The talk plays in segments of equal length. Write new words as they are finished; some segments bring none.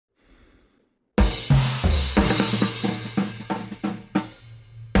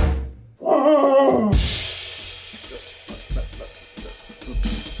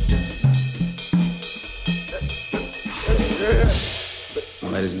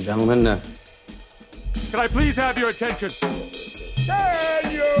and gentlemen, Can I please have your attention?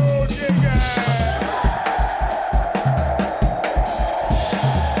 Can you dig it?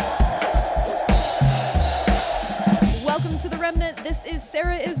 Welcome to The Remnant. This is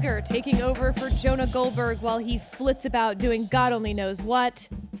Sarah Isger taking over for Jonah Goldberg while he flits about doing God only knows what.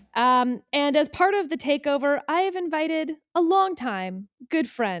 And as part of the takeover, I have invited a longtime good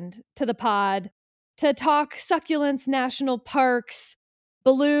friend to the pod to talk succulents, national parks,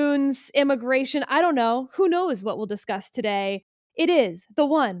 balloons, immigration. I don't know. Who knows what we'll discuss today? It is the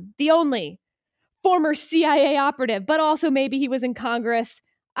one, the only former CIA operative, but also maybe he was in Congress.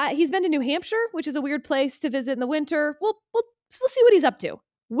 He's been to New Hampshire, which is a weird place to visit in the winter. We'll see what he's up to.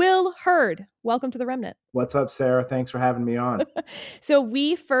 Will Hurd, welcome to The Remnant. What's up, Sarah? Thanks for having me on. So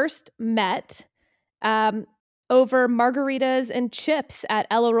we first met over margaritas and chips at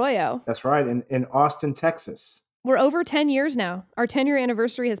El Arroyo. That's right, in Austin, Texas. We're over 10 years now. Our 10-year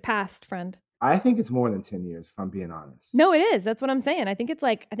anniversary has passed, friend. I think it's more than 10 years, if I'm being honest. No, it is. That's what I'm saying. I think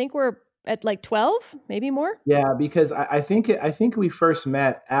we're at like 12, maybe more. Yeah, because I think we first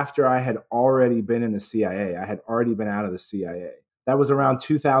met after I had already been in the CIA. I had already been out of the CIA. That was around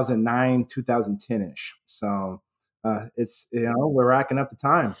 2009, 2010-ish. So it's, we're racking up the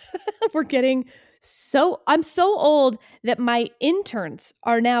times. We're getting I'm so old that my interns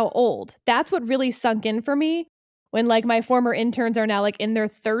are now old. That's what really sunk in for me. When like my former interns are now like in their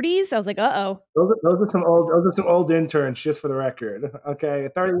 30s, I was like, uh-oh. Those are some old interns, just for the record. Okay, a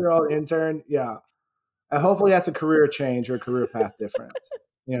 30-year-old intern, yeah. And hopefully that's a career change or a career path difference.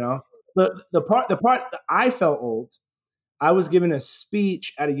 The part that I felt old, I was giving a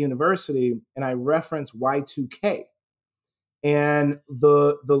speech at a university and I referenced Y2K. And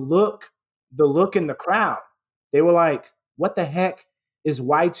the look in the crowd, they were like, what the heck is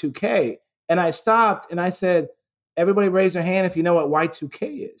Y2K? And I stopped and I said, everybody raise their hand if you know what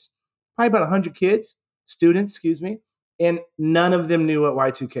Y2K is. Probably about 100 students, and none of them knew what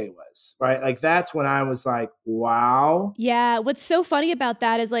Y2K was, right? Like that's when I was like, wow. Yeah, what's so funny about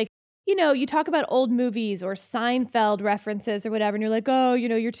that is like, you talk about old movies or Seinfeld references or whatever, and you're like, oh,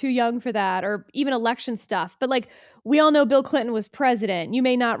 you're too young for that, or even election stuff. But like, we all know Bill Clinton was president. You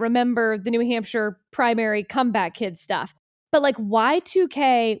may not remember the New Hampshire primary comeback kid stuff. But like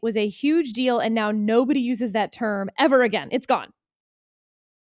Y2K was a huge deal, and now nobody uses that term ever again. It's gone.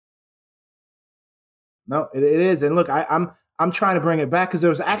 No, it is. And look, I'm trying to bring it back because there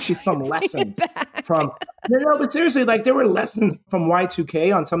was actually some lessons from no, but seriously, like there were lessons from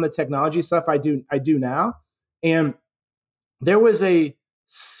Y2K on some of the technology stuff I do now. And there was a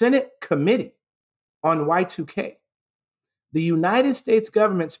Senate committee on Y2K. The United States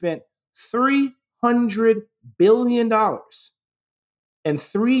government spent $300 billion in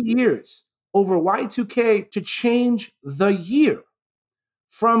 3 years over Y2K to change the year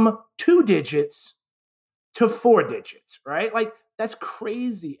from 2 digits to 4 digits, right? Like that's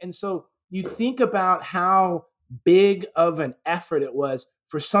crazy. And so you think about how big of an effort it was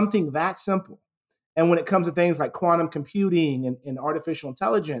for something that simple. And when it comes to things like quantum computing and artificial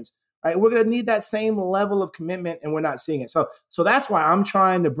intelligence, right, we're going to need that same level of commitment, and we're not seeing it. So that's why I'm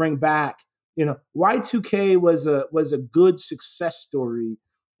trying to bring back, Y2K was a good success story,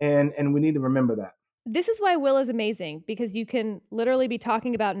 and we need to remember that. This is why Will is amazing, because you can literally be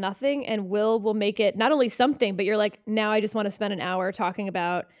talking about nothing and Will make it not only something, but you're like, now I just want to spend an hour talking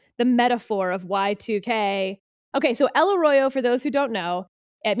about the metaphor of Y2K. Okay, so El Arroyo, for those who don't know,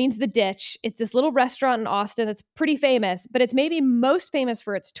 it means the ditch. It's this little restaurant in Austin that's pretty famous, but it's maybe most famous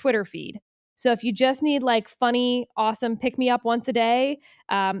for its Twitter feed. So if you just need like funny, awesome pick-me-up once a day,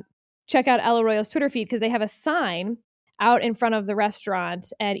 check out El Arroyo's Twitter feed because they have a sign out in front of the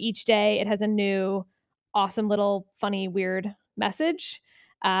restaurant, and each day it has a new awesome little funny weird message.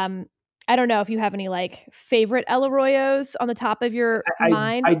 I don't know if you have any like favorite El Arroyos on the top of your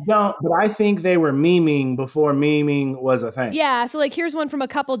mind. I don't, but I think they were memeing before memeing was a thing. Yeah, so like here's one from a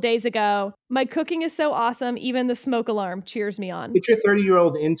couple days ago. My cooking is so awesome, even the smoke alarm cheers me on. Get your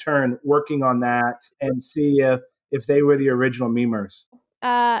 30-year-old intern working on that and see if they were the original memers.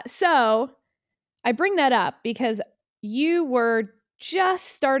 So I bring that up because you were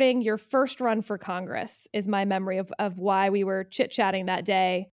just starting your first run for Congress, is my memory of why we were chit-chatting that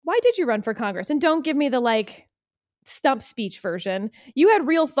day. Why did you run for Congress? And don't give me the like stump speech version. You had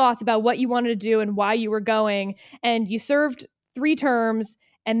real thoughts about what you wanted to do and why you were going, and you served 3 terms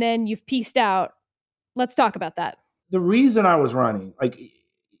and then you've pieced out. Let's talk about that. The reason I was running, like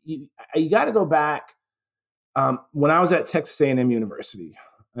you got to go back when I was at Texas A&M University,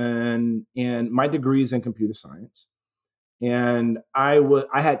 and my degree is in computer science. And I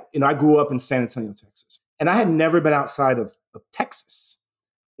grew up in San Antonio, Texas, and I had never been outside of Texas.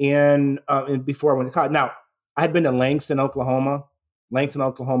 and before I went to college. Now, I had been to Langston, Oklahoma. Langston,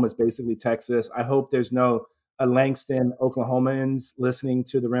 Oklahoma is basically Texas. I hope there's no Langston, Oklahomans listening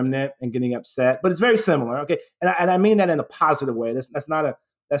to the Remnant and getting upset, but it's very similar. Okay, and I mean that in a positive way. That's not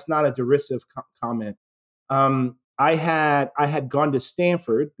a derisive comment. I had gone to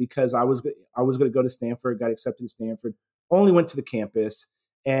Stanford because I was going to go to Stanford. Got accepted to Stanford. Only went to the campus,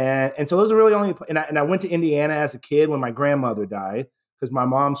 and so those are really only. And I went to Indiana as a kid when my grandmother died because my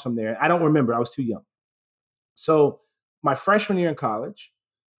mom's from there. I don't remember. I was too young. So my freshman year in college,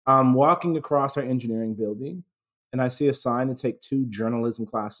 I'm walking across our engineering building, and I see a sign to take 2 journalism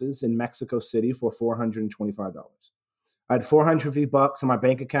classes in Mexico City for $425. I had $450 in my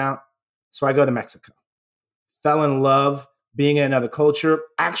bank account, so I go to Mexico. Fell in love being in another culture.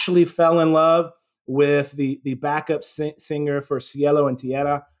 Actually fell in love with the backup singer for Cielo and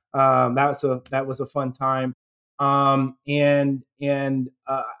Tierra. That was a fun time. And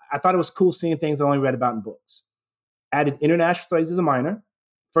I thought it was cool seeing things I only read about in books. Added international studies as a minor.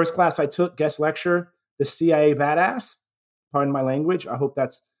 First class I took, guest lecture, the CIA badass. Pardon my language. I hope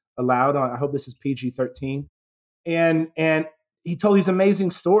that's allowed. I hope this is PG-13. And he told these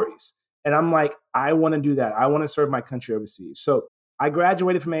amazing stories. And I'm like, I want to do that. I want to serve my country overseas. So I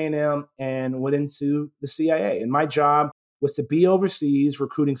graduated from A&M and went into the CIA. And my job was to be overseas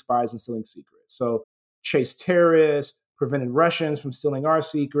recruiting spies and stealing secrets. So chase terrorists, prevented Russians from stealing our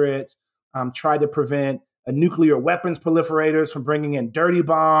secrets, tried to prevent nuclear weapons proliferators from bringing in dirty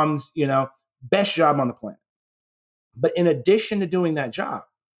bombs, best job on the planet. But in addition to doing that job,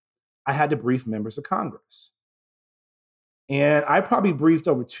 I had to brief members of Congress. And I probably briefed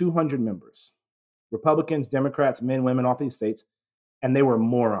over 200 members, Republicans, Democrats, men, women, all 50 states, and they were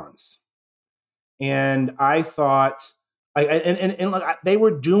morons. And I thought, they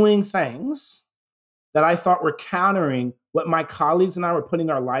were doing things that I thought were countering what my colleagues and I were putting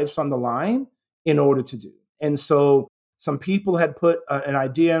our lives on the line in order to do. And so some people had put an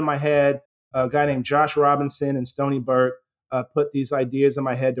idea in my head. A guy named Josh Robinson and Stony Burke put these ideas in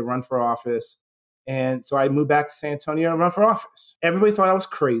my head to run for office. And so I moved back to San Antonio and run for office. Everybody thought I was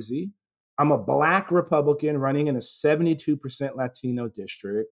crazy. I'm a Black Republican running in a 72% Latino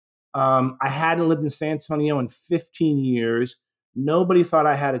district. I hadn't lived in San Antonio in 15 years. Nobody thought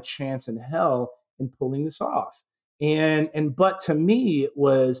I had a chance in hell in pulling this off. But to me,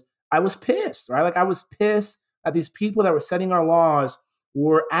 I was pissed, right? Like I was pissed that these people that were setting our laws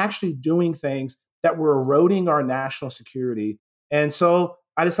were actually doing things that were eroding our national security. And so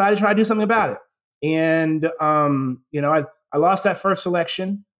I decided to try to do something about it. And, I lost that first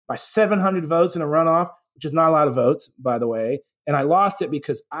election by 700 votes in a runoff, which is not a lot of votes, by the way. And I lost it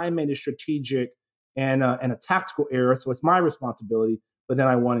because I made a strategic and a tactical error. So it's my responsibility. But then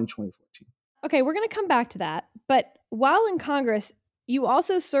I won in 2014. Okay, we're going to come back to that. But while in Congress, you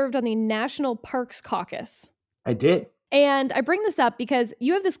also served on the National Parks Caucus. I did. And I bring this up because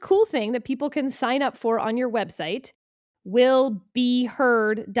you have this cool thing that people can sign up for on your website,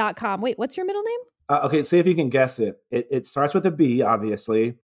 willbeheard.com. Wait, what's your middle name? Okay, see if you can guess it. It starts with a B,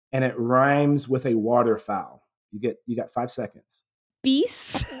 obviously, and it rhymes with a waterfowl. You got 5 seconds.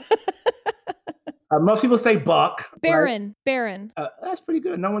 Beast? Most people say buck. Baron. Right? Baron. That's pretty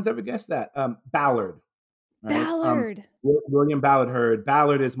good. No one's ever guessed that. Ballard. Right? Ballard. William Ballard Hurd.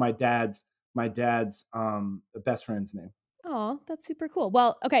 Ballard is my dad's best friend's name. Oh, that's super cool.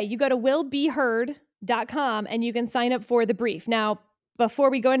 Well, okay, you go to willbeheard.com and you can sign up for the brief. Now,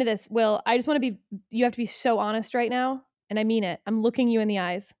 before we go into this, Will, I just want to you have to be so honest right now. And I mean it. I'm looking you in the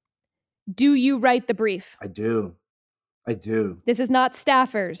eyes. Do you write the brief? I do. This is not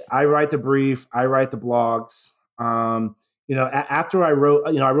staffers. I write the brief. I write the blogs. After I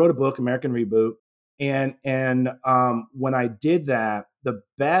wrote a book, American Reboot. And when I did that, the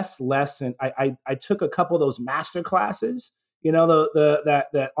best lesson, I took a couple of those master classes,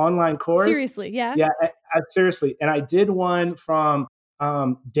 that online course. Seriously, yeah? Yeah, seriously. And I did one from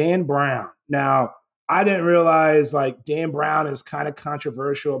Dan Brown. Now, I didn't realize Dan Brown is kind of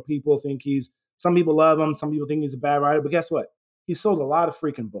controversial. Some people love him. Some people think he's a bad writer. But guess what? He sold a lot of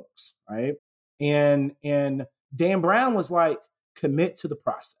freaking books, right? And Dan Brown was like, commit to the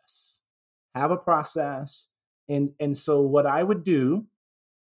process. Have a process. And so what I would do,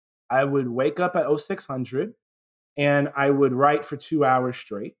 I would wake up at 0600 and I would write for 2 hours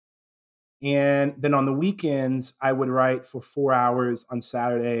straight. And then on the weekends, I would write for 4 hours on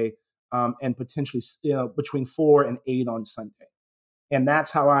Saturday and potentially between 4 and 8 on Sunday. And that's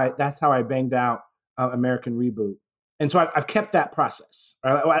how I banged out American Reboot. And so I've kept that process.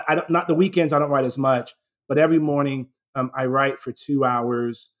 Not the weekends, I don't write as much, but every morning I write for 2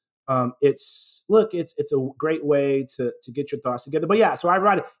 hours. it's a great way to get your thoughts together. But yeah, so I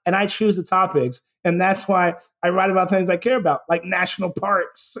write it and I choose the topics, and that's why I write about things I care about, like national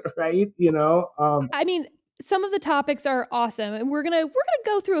parks, right? I mean, some of the topics are awesome, and we're gonna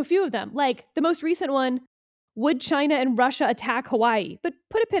go through a few of them. Like the most recent one, would China and Russia attack Hawaii? But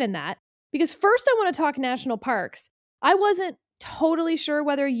put a pin in that, because first I want to talk national parks. I wasn't totally sure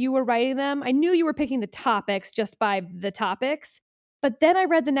whether you were writing them. I knew you were picking the topics just by the topics. But then I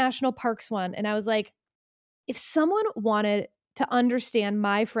read the national parks one and I was like, if someone wanted to understand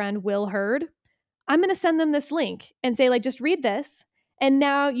my friend Will Hurd, I'm going to send them this link and say, like, just read this. And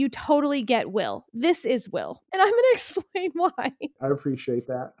now you totally get Will. This is Will. And I'm going to explain why. I appreciate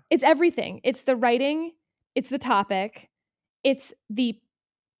that. It's everything. It's the writing. It's the topic. It's the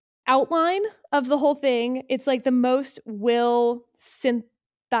outline of the whole thing. It's like the most Will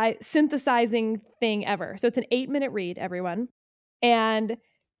synthesizing thing ever. So it's an 8-minute read, everyone. And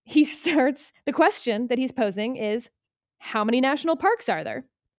he starts, the question that he's posing is, how many national parks are there?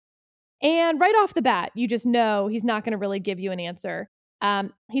 And right off the bat, you just know he's not going to really give you an answer.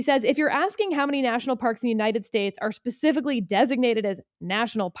 He says, if you're asking how many national parks in the United States are specifically designated as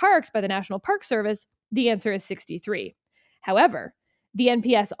national parks by the National Park Service, the answer is 63. However, the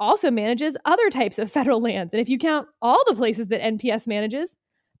NPS also manages other types of federal lands. And if you count all the places that NPS manages,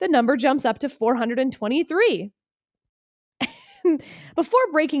 the number jumps up to 423. Before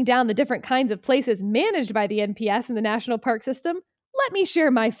breaking down the different kinds of places managed by the NPS in the National Park System, let me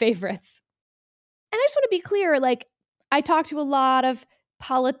share my favorites. And I just want to be clear, like, I talk to a lot of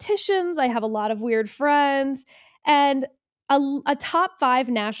politicians, I have a lot of weird friends, and a top 5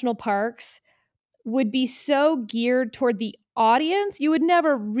 national parks would be so geared toward the audience, you would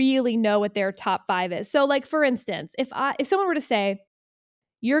never really know what their top 5 is. So, like, for instance, if someone were to say,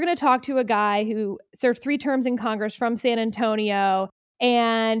 you're going to talk to a guy who served 3 terms in Congress from San Antonio,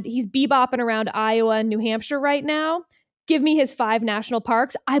 and he's bebopping around Iowa and New Hampshire right now, give me his 5 national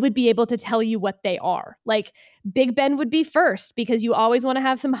parks, I would be able to tell you what they are. Like, Big Bend would be first, because you always want to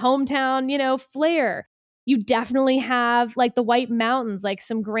have some hometown, flair. You definitely have, like, the White Mountains, like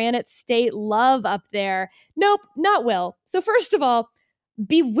some Granite State love up there. Nope, not Will. So first of all,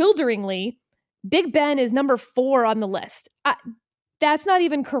 bewilderingly, Big Bend is number 4 on the list. That's not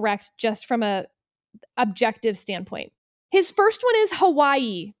even correct just from a objective standpoint. His first one is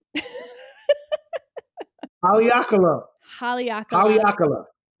Hawaii. Haleakala,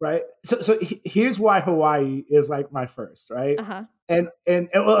 right? So here's why Hawaii is like my first, right? Uh-huh. And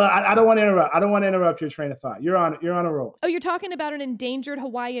I don't want to interrupt. I don't want to interrupt your train of thought. You're on a roll. Oh, you're talking about an endangered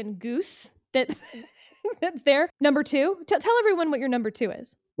Hawaiian goose that's there. Number 2. Tell everyone what your number 2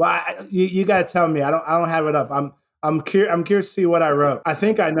 is. Well, you got to tell me. I don't have it up. I'm curious to see what I wrote. I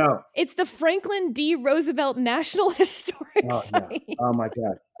think I know. It's the Franklin D. Roosevelt National Historic Site. Yeah. Oh my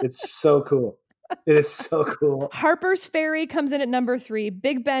God. It's so cool. It is so cool. Harper's Ferry comes in at number 3,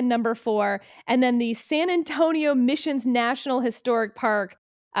 Big Bend number 4, and then the San Antonio Missions National Historic Park,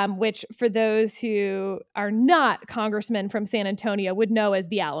 which for those who are not congressmen from San Antonio would know as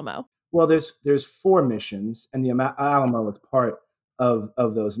the Alamo. Well, there's 4 missions, and the Alamo is part of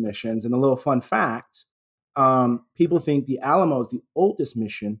those missions. And a little fun fact, people think the Alamo is the oldest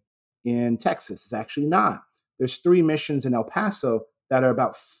mission in Texas. It's actually not. There's 3 missions in El Paso that are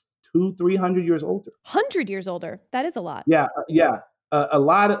about 200-300 years older. 100 years older. That is a lot. Yeah. A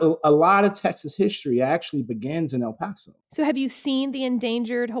lot of Texas history actually begins in El Paso. So have you seen the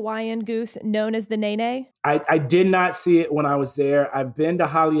endangered Hawaiian goose known as the nene? I did not see it when I was there. I've been to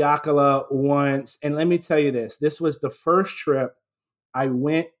Haleakala once, and let me tell you this. This was the first trip I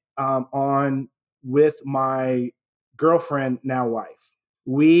went on with my girlfriend, now wife.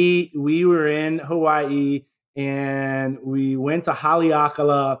 We were in Hawaii, and we went to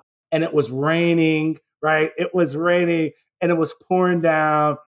Haleakala, and it was raining, right? It was raining, and it was pouring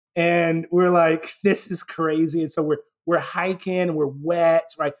down, and we're like, this is crazy. And so we're hiking, we're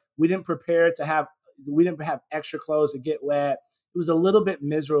wet, right? We didn't have extra clothes to get wet. It was a little bit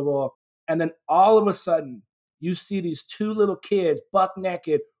miserable. And then all of a sudden, you see these 2 little kids, buck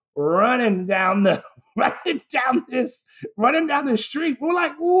naked, running down the street. We're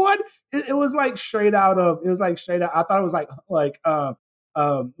like, what? It was like straight out. I thought it was like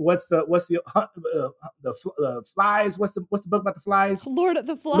what's the flies? What's the book about the flies? Lord of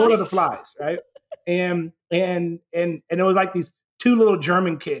the Flies, right? and it was like these 2 little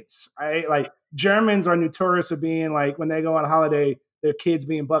German kids, right? Like, Germans are notorious for being like, when they go on holiday, their kids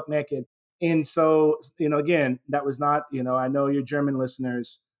being buck naked. And so, again, that was not, I know your German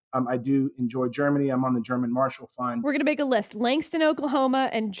listeners. I do enjoy Germany. I'm on the German Marshall Fund. We're going to make a list. Langston, Oklahoma,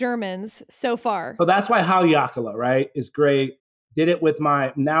 and Germans so far. So that's why Haleakala, right, is great. did it with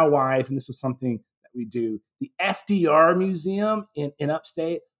my now wife, and this was something that we do. The FDR Museum in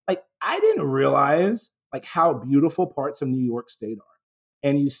upstate. Like, I didn't realize like how beautiful parts of New York State are.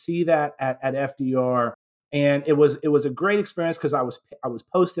 And you see that at FDR. And it was a great experience because I was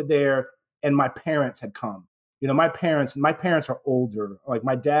posted there and my parents had come. You know, my parents are older. Like,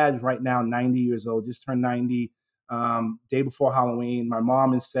 my dad's right now 90 years old, just turned 90 day before Halloween. My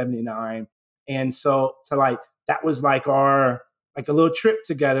mom is 79. And so like, that was like our, like a little trip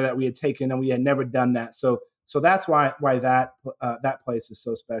together that we had taken, and we had never done that. So that's why that place is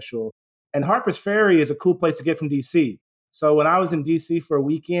so special. And Harper's Ferry is a cool place to get from DC. So when I was in DC for a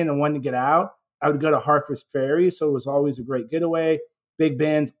weekend and wanted to get out, I would go to Harper's Ferry. So it was always a great getaway. Big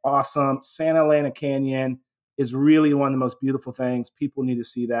Bend's awesome. Santa Elena Canyon is really one of the most beautiful things. People need to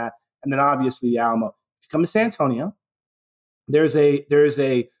see that. And then obviously the Alamo. If you come to San Antonio, there's a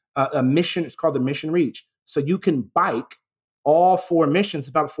mission. It's called the Mission Reach. So you can bike all 4 missions. It's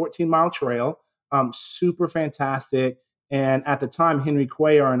about a 14-mile trail. Super fantastic. And at the time, Henry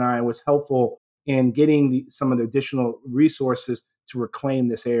Cuellar and I was helpful in getting some of the additional resources to reclaim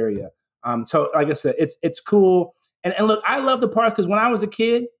this area. So like I said, it's cool. And look, I love the park because when I was a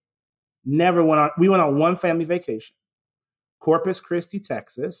kid, we went on one family vacation, Corpus Christi,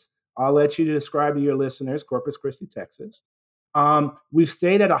 Texas. I'll let you describe to your listeners, Corpus Christi, Texas. We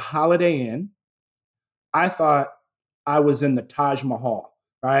stayed at a Holiday Inn. I thought I was in the Taj Mahal,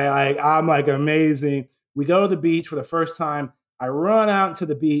 right? I'm like, amazing. We go to the beach for the first time. I run out into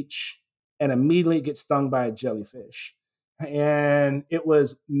the beach and immediately get stung by a jellyfish. And it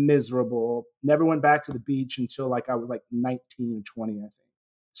was miserable. Never went back to the beach until like I was like 19 or 20, I think.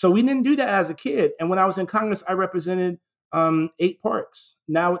 So we didn't do that as a kid. And when I was in Congress, I represented 8 parks.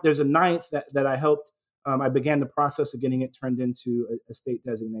 Now there's a 9th that I helped. I began the process of getting it turned into a state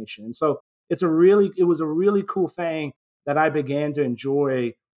designation. And so it was a really cool thing that I began to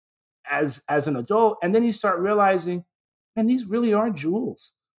enjoy as an adult. And then you start realizing, man, these really are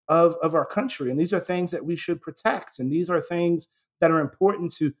jewels of our country. And these are things that we should protect. And these are things that are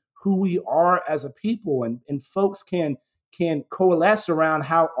important to who we are as a people. And folks can coalesce around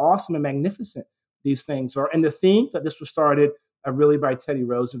how awesome and magnificent these things are. And to think that this was started really by Teddy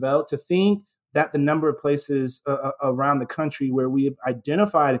Roosevelt, to think that the number of places around the country where we have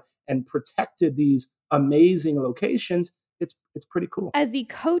identified and protected these amazing locations, it's pretty cool. As the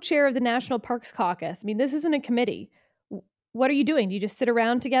co-chair of the National Parks Caucus, I mean, this isn't a committee. What are you doing? Do you just sit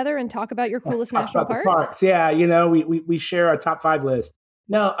around together and talk about your coolest national parks? Yeah, you know, we share our top 5 list.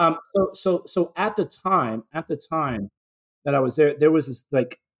 No, so at the time that I was there was this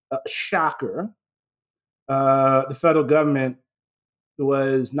like shocker. The federal government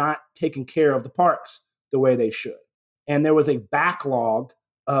was not taking care of the parks the way they should, and there was a backlog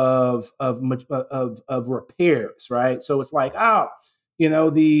of repairs. Right, so it's like, oh, you know,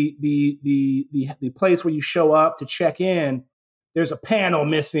 the place where you show up to check in, there's a panel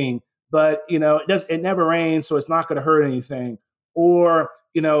missing, but you know it never rains, so it's not going to hurt anything. Or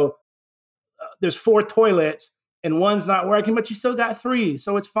you know, there's 4 toilets and one's not working, but you still got 3,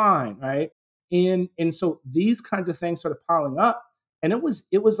 so it's fine, right? And so these kinds of things started piling up, and it was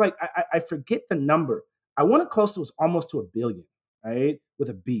like I forget the number. I want to close to almost to $1 billion, right, with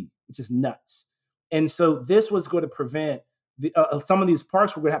a B, which is nuts. And so this was going to prevent some of these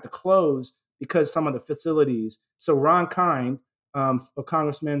parks were going to have to close because some of the facilities. So Ron Kind, a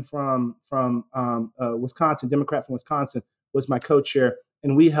congressman from Wisconsin, Democrat from Wisconsin, was my co-chair,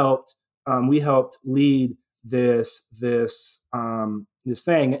 and we helped lead this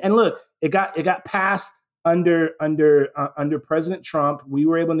thing. And look, it got passed under President Trump. We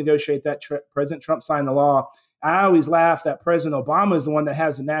were able to negotiate that. President Trump signed the law. I always laugh that President Obama is the one that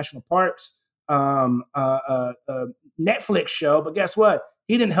has the national parks Netflix show, but guess what?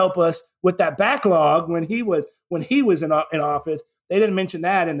 He didn't help us with that backlog when he was in office. They didn't mention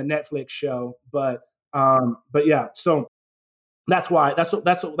that in the Netflix show, but yeah. So that's one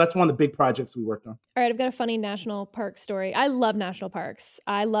of the big projects we worked on. All right, I've got a funny national park story. I love national parks.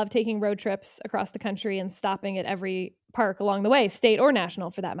 I love taking road trips across the country and stopping at every park along the way, state or national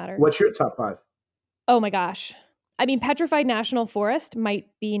for that matter. What's your top 5? Oh my gosh. I mean, Petrified National Forest might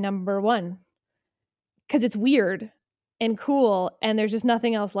be number 1 because it's weird and cool and there's just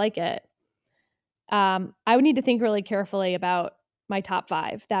nothing else like it. I would need to think really carefully about my top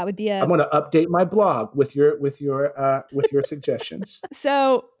 5. That would be I'm going to update my blog with your suggestions.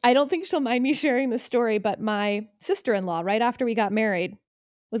 So I don't think she'll mind me sharing this story, but my sister-in-law, right after we got married,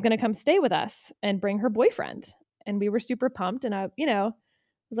 was going to come stay with us and bring her boyfriend. And we were super pumped. And I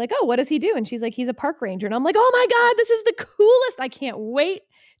was like, oh, what does he do? And she's like, he's a park ranger. And I'm like, oh my God, this is the coolest. I can't wait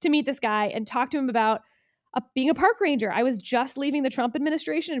to meet this guy and talk to him about being a park ranger. I was just leaving the Trump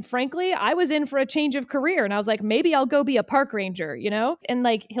administration. And frankly, I was in for a change of career. And I was like, maybe I'll go be a park ranger, you know? And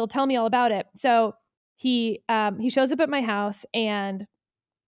like, he'll tell me all about it. So he shows up at my house, and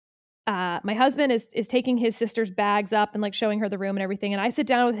my husband is taking his sister's bags up and like showing her the room and everything. And I sit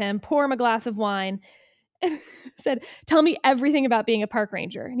down with him, pour him a glass of wine, and said, tell me everything about being a park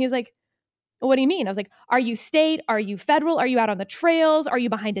ranger. And he's like, what do you mean? I was like, are you state? Are you federal? Are you out on the trails? Are you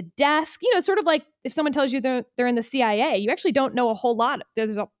behind a desk? You know, sort of like if someone tells you they're in the CIA, you actually don't know a whole lot.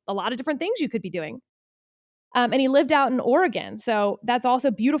 There's a lot of different things you could be doing. And he lived out in Oregon. So that's also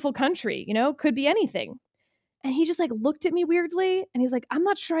beautiful country, you know, could be anything. And he just like looked at me weirdly, and he's like, I'm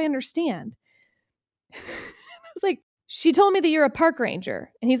not sure I understand. I was like, she told me that you're a park ranger.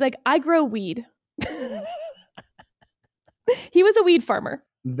 And he's like, I grow weed. He was a weed farmer.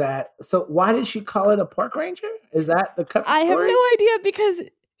 So why did she call it a park ranger? Is that the cut? I have no idea, because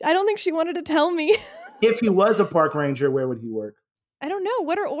I don't think she wanted to tell me. If he was a park ranger, where would he work? I don't know.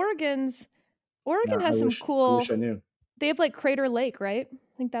 What are Oregon's? Oregon has some cool. I wish I knew. They have like Crater Lake, right?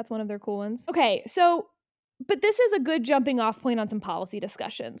 I think that's one of their cool ones. Okay, so, but this is a good jumping off point on some policy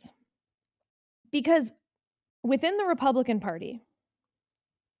discussions. Because within the Republican Party,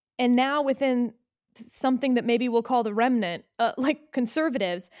 and now within something that maybe we'll call the remnant, like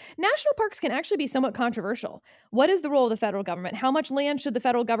conservatives, national parks can actually be somewhat controversial. What is the role of the federal government? How much land should the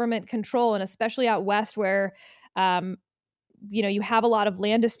federal government control? And especially out west, where you have a lot of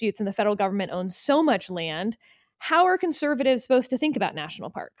land disputes and the federal government owns so much land. How are conservatives supposed to think about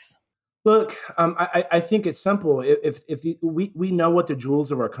national parks? Look, I think it's simple. We know what the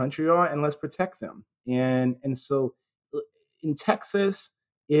jewels of our country are, and let's protect them. And so in Texas,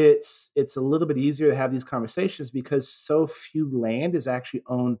 it's a little bit easier to have these conversations because so few land is actually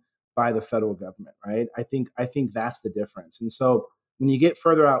owned by the federal government, right? I think that's the difference. And so when you get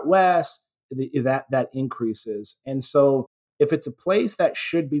further out west, that increases. And so if it's a place that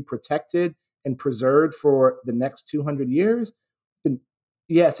should be protected and preserved for the next 200 years, then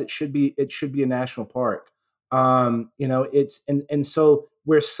yes, it should be a national park. So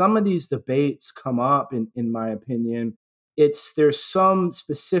where some of these debates come up, in my opinion, there's some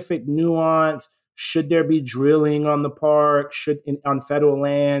specific nuance. Should there be drilling on the park? On federal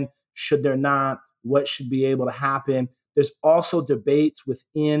land? Should there not? What should be able to happen? There's also debates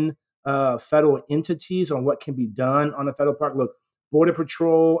within federal entities on what can be done on a federal park. Look, Border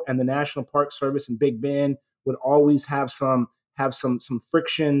Patrol and the National Park Service in Big Bend would always have some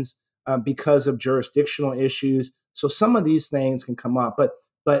frictions because of jurisdictional issues. So some of these things can come up, but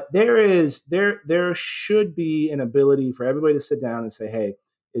there should be an ability for everybody to sit down and say, hey,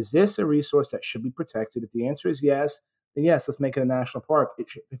 is this a resource that should be protected? If the answer is yes, then yes, let's make it a national park.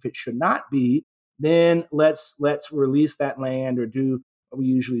 If it should not be, then let's release that land or do what we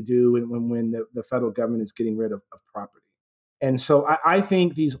usually do when the federal government is getting rid of property. And so I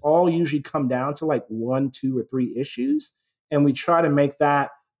think these all usually come down to like 1, 2, or 3 issues. And we try to make that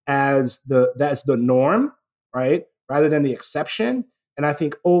as the norm, right? Rather than the exception. And I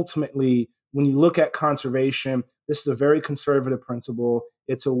think ultimately, when you look at conservation, this is a very conservative principle.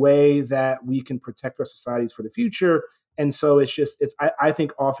 It's a way that we can protect our societies for the future. And so I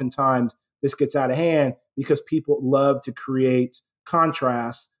think oftentimes this gets out of hand because people love to create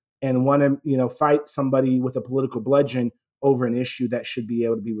contrasts and want to, fight somebody with a political bludgeon over an issue that should be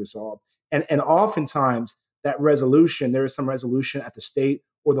able to be resolved. And oftentimes that resolution, there is some resolution at the state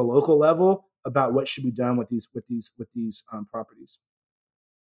or the local level about what should be done with these properties.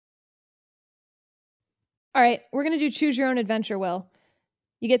 All right, we're going to do choose your own adventure, Will.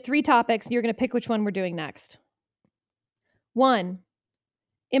 You get 3 topics, and you're going to pick which one we're doing next. 1,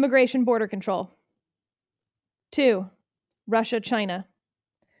 immigration border control. 2, Russia, China.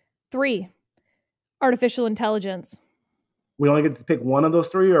 3, artificial intelligence. We only get to pick one of those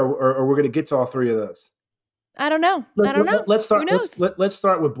 3, or we're going to get to all 3 of those? I don't know. Let's start. Who knows? Let's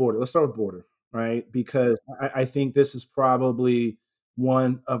start with border. Let's start with border, right? Because I think this is probably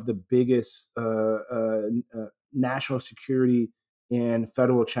one of the biggest national security and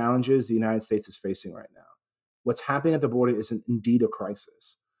federal challenges the United States is facing right now. What's happening at the border is indeed a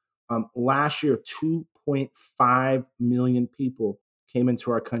crisis. Last year, 2.5 million people came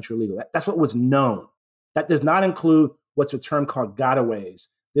into our country illegally. That's what was known. That does not include what's a term called gotaways.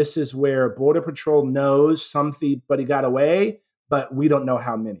 This is where Border Patrol knows somebody got away, but we don't know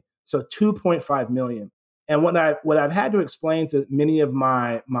how many. So 2.5 million. And what I've had to explain to many of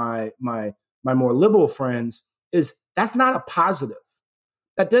my more liberal friends is that's not a positive.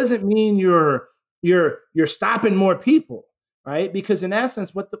 That doesn't mean you're stopping more people, right? Because in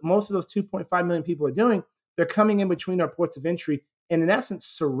essence, what most of those 2.5 million people are doing, they're coming in between our ports of entry and in essence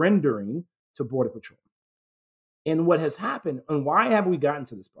surrendering to Border Patrol. And what has happened, and why have we gotten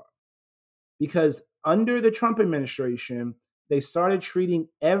to this part? Because under the Trump administration, they started treating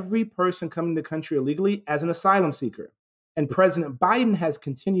every person coming to the country illegally as an asylum seeker. And President Biden has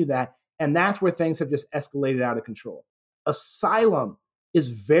continued that. And that's where things have just escalated out of control. Asylum is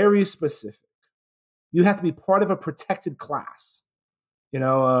very specific. You have to be part of a protected class.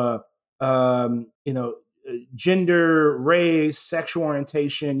 Gender, race, sexual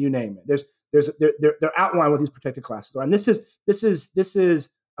orientation, you name it. They're outlined what these protected classes are. And this is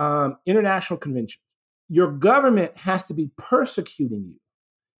international convention. Your government has to be persecuting you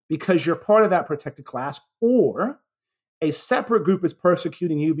because you're part of that protected class, or a separate group is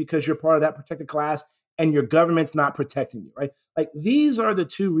persecuting you because you're part of that protected class and your government's not protecting you, right? Like, these are the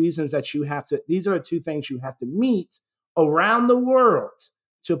two reasons that these are the two things you have to meet around the world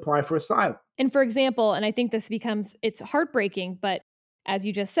to apply for asylum. And for example, and I think it's heartbreaking, but as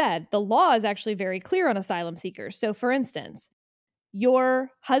you just said, the law is actually very clear on asylum seekers. So for instance,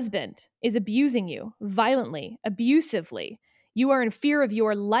 your husband is abusing you violently, abusively. You are in fear of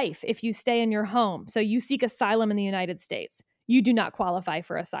your life if you stay in your home. So you seek asylum in the United States. You do not qualify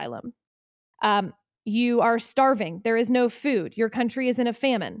for asylum. You are starving. There is no food. Your country is in a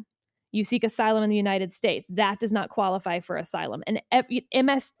famine. You seek asylum in the United States. That does not qualify for asylum. And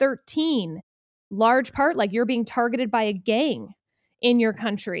MS-13, large part, like you're being targeted by a gang in your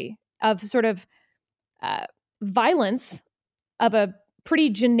country of sort of violence of a pretty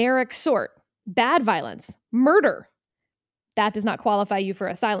generic sort, bad violence, murder. That does not qualify you for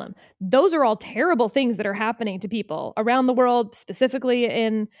asylum. Those are all terrible things that are happening to people around the world, specifically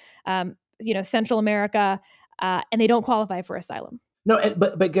in Central America, and they don't qualify for asylum. No,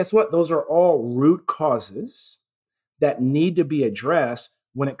 but guess what? Those are all root causes that need to be addressed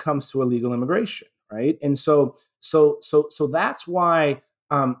when it comes to illegal immigration, right? And so that's why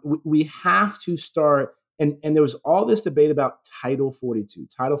we have to start. And there was all this debate about Title 42.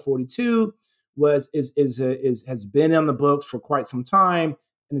 Title 42 has been on the books for quite some time,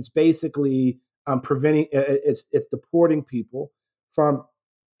 and it's basically it's deporting people from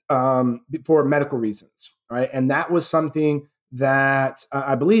for medical reasons, right? And that was something that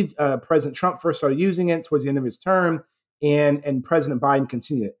I believe President Trump first started using it towards the end of his term, and President Biden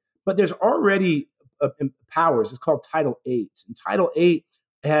continued it. But there's already powers. It's called Title 8, and Title 8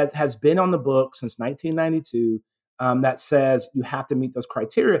 has been on the book since 1992. That says you have to meet those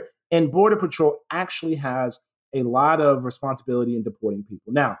criteria, and Border Patrol actually has a lot of responsibility in deporting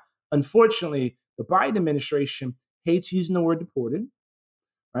people. Now, unfortunately, the Biden administration hates using the word deported.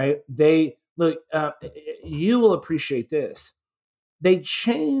 Right? You will appreciate this. They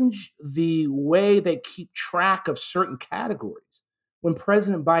changed the way they keep track of certain categories when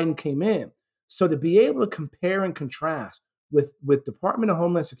President Biden came in. So to be able to compare and contrast with Department of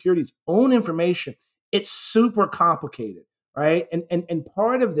Homeland Security's own information, it's super complicated, right? And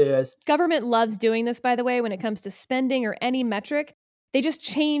part of this... Government loves doing this, by the way, when it comes to spending or any metric. They just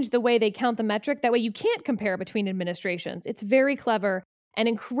change the way they count the metric. That way you can't compare between administrations. It's very clever and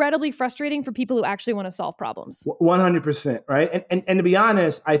incredibly frustrating for people who actually want to solve problems. 100%, right? And to be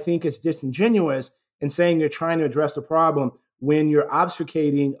honest, I think it's disingenuous in saying you're trying to address the problem when you're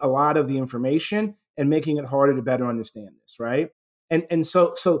obfuscating a lot of the information and making it harder to better understand this, right? And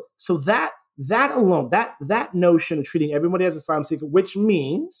so that alone, that notion of treating everybody as an asylum seeker, which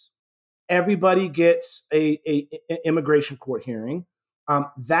means everybody gets a immigration court hearing.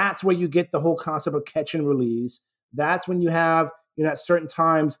 That's where you get the whole concept of catch and release. That's when you have, at certain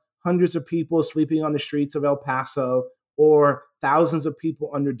times, hundreds of people sleeping on the streets of El Paso or thousands of people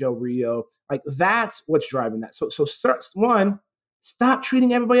under Del Rio. Like, that's what's driving that. So one, stop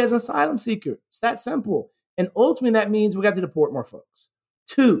treating everybody as an asylum seeker. It's that simple. And ultimately, that means we got to deport more folks.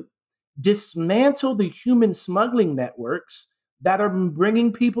 Two, dismantle the human smuggling networks that are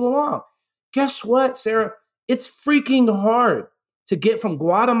bringing people along. Guess what, Sarah? It's freaking hard to get from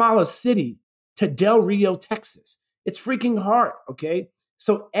Guatemala City to Del Rio, Texas. It's freaking hard, okay?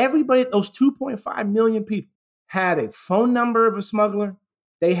 So everybody, those 2.5 million people, had a phone number of a smuggler.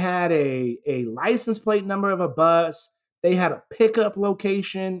 They had a license plate number of a bus. They had a pickup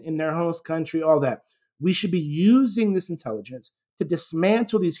location in their host country, all that. We should be using this intelligence to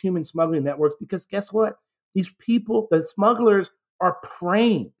dismantle these human smuggling networks, because guess what? These people, the smugglers, are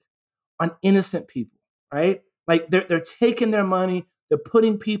preying on innocent people, right? Like, they're taking their money. They're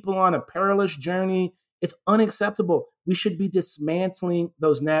putting people on a perilous journey. It's unacceptable. We should be dismantling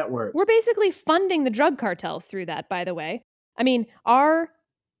those networks. We're basically funding the drug cartels through that, by the way. I mean, our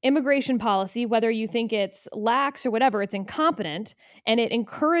immigration policy, whether you think it's lax or whatever, it's incompetent, and it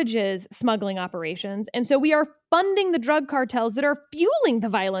encourages smuggling operations. And so we are funding the drug cartels that are fueling the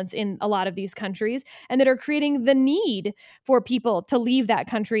violence in a lot of these countries and that are creating the need for people to leave that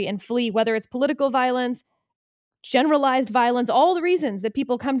country and flee, whether it's political violence, generalized violence, all the reasons that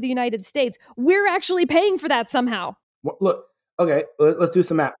people come to the United States. We're actually paying for that somehow. Well, look, okay, let's do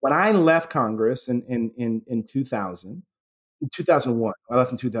some math. When I left Congress in 2001. I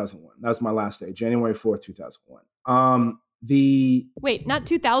left in 2001. That was my last day, January 4th, 2001. Wait, not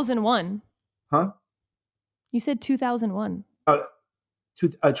 2001. Huh? You said 2001.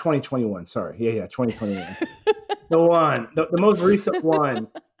 2021. Sorry. Yeah, 2021. the most recent one.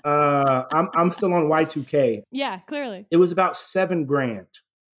 I'm still on Y2K. Yeah, clearly. It was about $7,000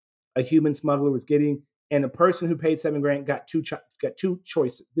 a human smuggler was getting, and the person who paid $7,000 got two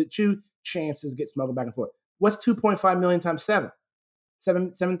choices, the two chances to get smuggled back and forth. What's 2.5 million times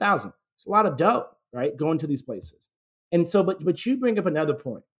 7,000? It's a lot of dough, right? Going to these places. And so, but you bring up another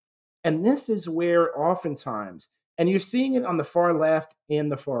point. And this is where oftentimes, and you're seeing it on the far left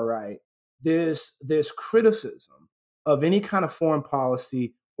and the far right, there's criticism of any kind of foreign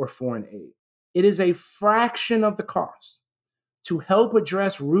policy or foreign aid. It is a fraction of the cost to help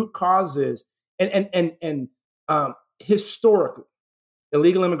address root causes. And historically,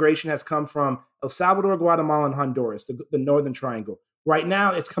 illegal immigration has come from El Salvador, Guatemala, and Honduras, the Northern Triangle. Right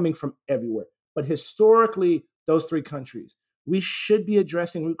now, it's coming from everywhere. But historically, those three countries, we should be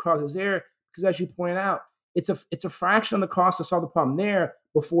addressing root causes there because, as you point out, it's a fraction of the cost to solve the problem there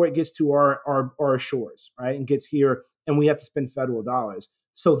before it gets to our shores, right, and gets here, and we have to spend federal dollars.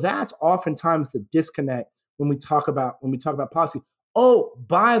 So that's oftentimes the disconnect when we talk about policy. Oh,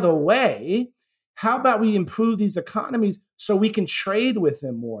 by the way, how about we improve these economies so we can trade with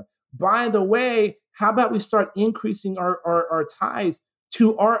them more? By the way, how about we start increasing our ties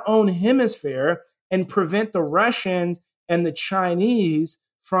to our own hemisphere and prevent the Russians and the Chinese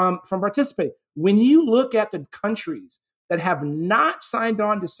from participating? When you look at the countries that have not signed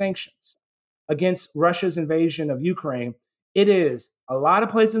on to sanctions against Russia's invasion of Ukraine, it is a lot of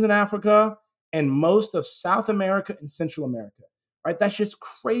places in Africa and most of South America and Central America, right? That's just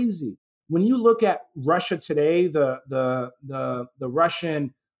crazy. When you look at Russia today, the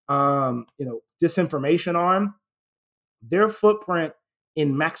Russian disinformation arm, their footprint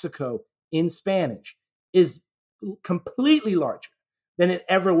in Mexico in Spanish is completely larger than it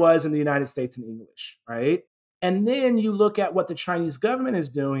ever was in the United States in English, right? And then you look at what the Chinese government is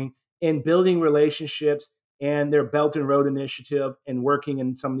doing in building relationships and their Belt and Road Initiative and working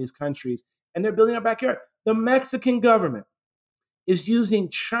in some of these countries, and they're building our backyard. The Mexican government is using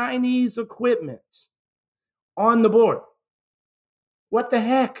Chinese equipment on the border. What the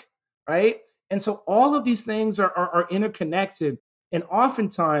heck, right? And so all of these things are interconnected. And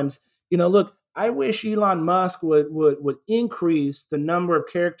oftentimes, look, I wish Elon Musk would increase the number of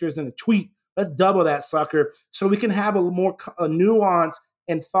characters in a tweet. Let's double that sucker so we can have a more nuanced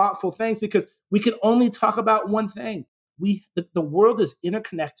and thoughtful things, because we can only talk about one thing. The world is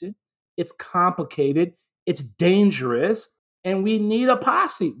interconnected. It's complicated. It's dangerous. And we need a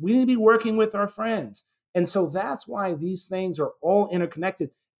posse. We need to be working with our friends. And so that's why these things are all interconnected.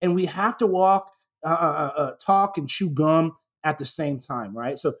 And we have to walk, talk, and chew gum at the same time,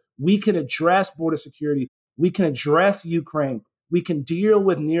 right? So we can address border security. We can address Ukraine. We can deal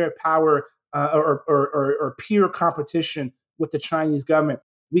with near power or peer competition with the Chinese government.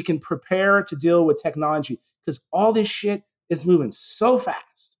 We can prepare to deal with technology because all this shit is moving so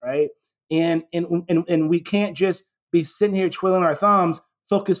fast, right? And we can't just be sitting here twiddling our thumbs,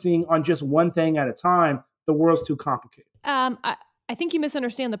 focusing on just one thing at a time. The world's too complicated. I think you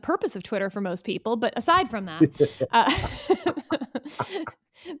misunderstand the purpose of Twitter for most people, but aside from that,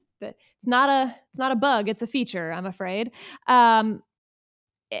 it's not a bug; it's a feature, I'm afraid.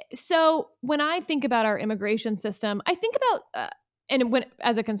 So when I think about our immigration system, I think about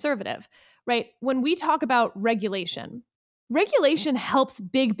as a conservative, right? When we talk about regulation helps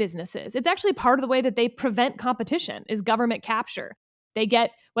big businesses. It's actually part of the way that they prevent competition is government capture. They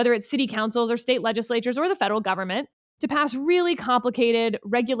get, whether it's city councils or state legislatures or the federal government, to pass really complicated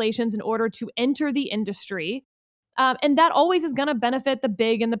regulations in order to enter the industry. And that always is going to benefit the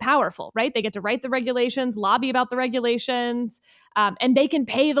big and the powerful, right? They get to write the regulations, lobby about the regulations, and they can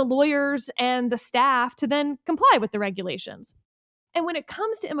pay the lawyers and the staff to then comply with the regulations. And when it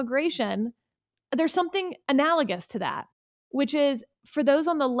comes to immigration, there's something analogous to that, which is for those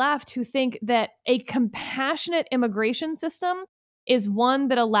on the left who think that a compassionate immigration system is one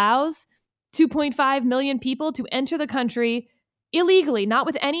that allows 2.5 million people to enter the country illegally, not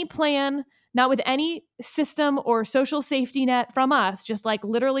with any plan, not with any system or social safety net from us, just like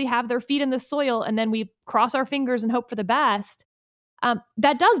literally have their feet in the soil and then we cross our fingers and hope for the best,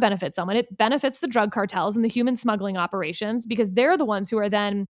 that does benefit someone. It benefits the drug cartels and the human smuggling operations because they're the ones who are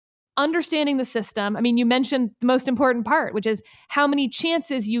then understanding the system. I mean, you mentioned the most important part, which is how many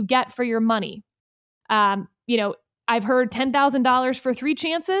chances you get for your money. I've heard $10,000 for 3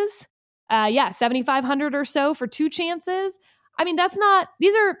 chances. $7,500 or so for 2 chances. I mean,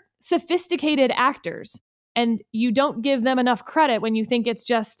 these are sophisticated actors, and you don't give them enough credit when you think it's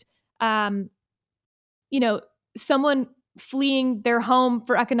just, someone fleeing their home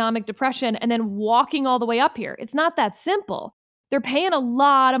for economic depression and then walking all the way up here. It's not that simple. They're paying a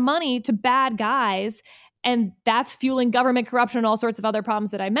lot of money to bad guys, and that's fueling government corruption and all sorts of other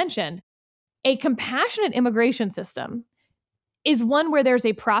problems that I mentioned. A compassionate immigration system is one where there's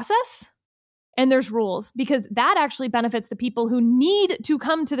a process and there's rules, because that actually benefits the people who need to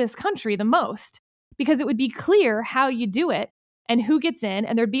come to this country the most, because it would be clear how you do it and who gets in,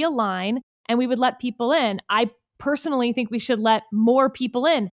 and there'd be a line and we would let people in. I personally think we should let more people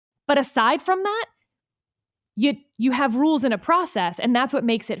in. But aside from that, you have rules and a process, and that's what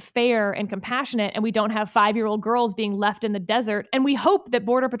makes it fair and compassionate, and we don't have 5-year-old girls being left in the desert, and we hope that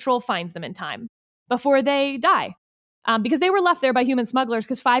Border Patrol finds them in time before they die. Because they were left there by human smugglers,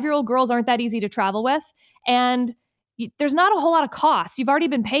 because 5-year-old girls aren't that easy to travel with, and there's not a whole lot of cost. You've already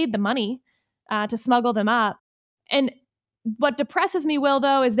been paid the money to smuggle them up. And what depresses me, Will,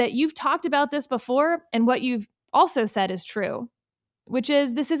 though, is that you've talked about this before, and what you've also said is true, which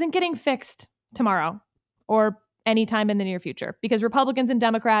is this isn't getting fixed tomorrow or anytime in the near future, because Republicans and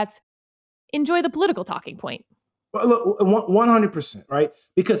Democrats enjoy the political talking point. Well, look, 100%, right?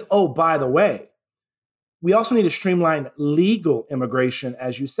 Because, oh, by the way, we also need to streamline legal immigration,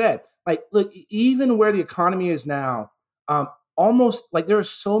 as you said. Like, look, even where the economy is now, almost like there are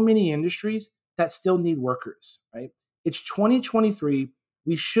so many industries that still need workers, right? It's 2023.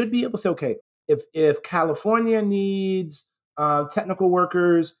 We should be able to say, okay, if California needs technical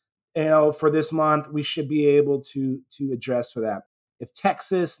workers, for this month, we should be able to address for that. If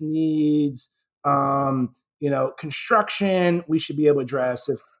Texas needs, construction, we should be able to address.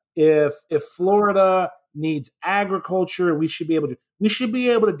 If Florida needs agriculture, we should be able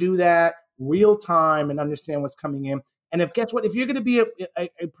to do that real time and understand what's coming in. And if you're going to be a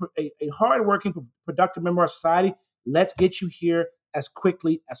hardworking, productive member of society, let's get you here as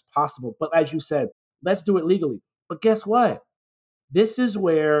quickly as possible. But as you said, let's do it legally. But guess what? This is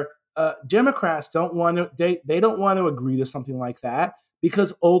where Democrats don't want to. They don't want to agree to something like that,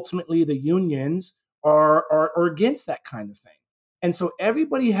 because ultimately the unions are against that kind of thing. And so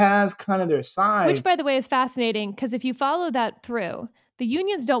everybody has kind of their side. Which, by the way, is fascinating, because if you follow that through, the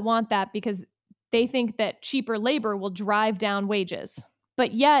unions don't want that because they think that cheaper labor will drive down wages.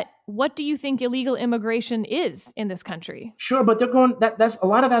 But yet, what do you think illegal immigration is in this country? Sure, but they're going. That's a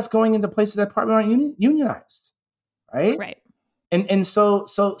lot of that's going into places that probably aren't unionized, right? Right. And so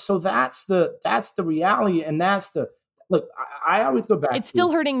that's the reality, and that's the look. I always go back. It's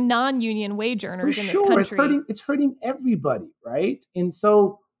still hurting non-union wage earners in this country. It's hurting everybody, right? And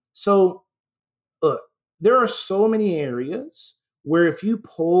so look, there are so many areas where if you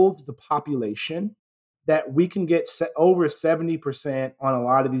polled the population, that we can get over 70% on a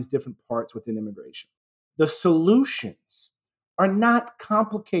lot of these different parts within immigration. The solutions are not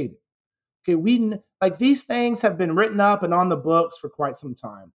complicated. Okay, these things have been written up and on the books for quite some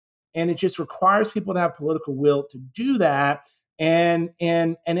time, and it just requires people to have political will to do that. And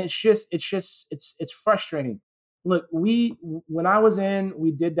it's frustrating. Look, when I was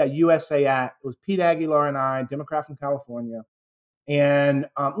we did that USA Act. It was Pete Aguilar and I, Democrat from California, and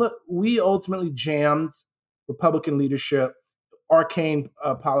look, we ultimately jammed Republican leadership, arcane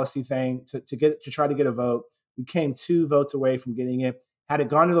policy thing to try to get a vote. We came 2 votes away from getting it. Had it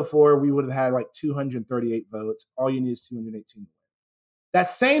gone to the floor, we would have had like 238 votes. All you need is 218. That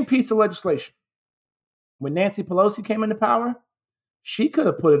same piece of legislation, when Nancy Pelosi came into power, she could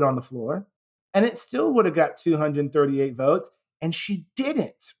have put it on the floor and it still would have got 238 votes, and she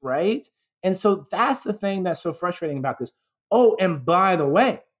didn't, right? And so that's the thing that's so frustrating about this. Oh, and by the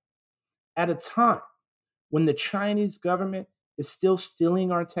way, at a time when the Chinese government is still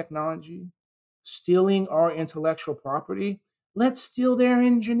stealing our technology, stealing our intellectual property, let's steal their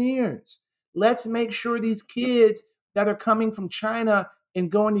engineers. Let's make sure these kids that are coming from China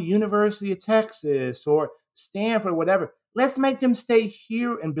and going to University of Texas or Stanford or whatever, let's make them stay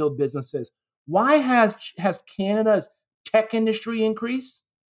here and build businesses. Why has Canada's tech industry increased?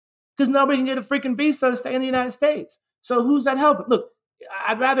 Because nobody can get a freaking visa to stay in the United States. So who's that helping? Look,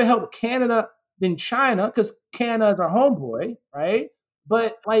 I'd rather help Canada than China, because Canada's our homeboy, right?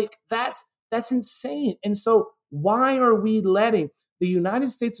 But like that's That's insane. And so why are we letting the United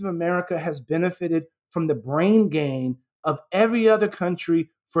States of America has benefited from the brain gain of every other country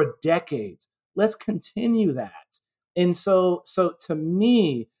for decades. Let's continue that. And so to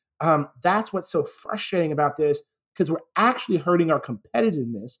me, that's what's so frustrating about this, because we're actually hurting our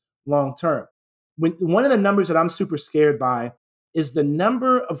competitiveness long term. One of the numbers that I'm super scared by is the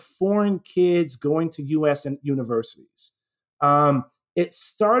number of foreign kids going to U.S. and universities. It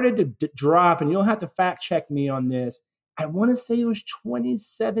started to drop, and you'll have to fact check me on this. I want to say it was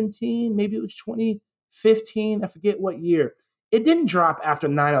 2017, maybe it was 2015. I forget what year. It didn't drop after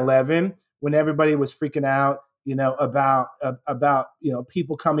 9/11 when everybody was freaking out, about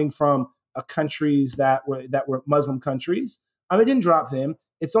people coming from countries that were Muslim countries. It didn't drop then.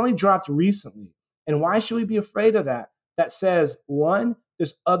 It's only dropped recently. And why should we be afraid of that? That says, one,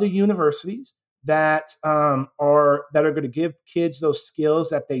 there's other universities that are going to give kids those skills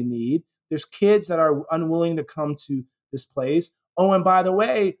that they need. There's kids that are unwilling to come to this place. Oh, and by the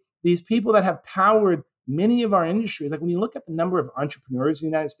way, these people that have powered many of our industries, like when you look at the number of entrepreneurs in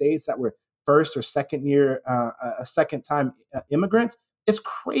the United States that were first or second time immigrants, it's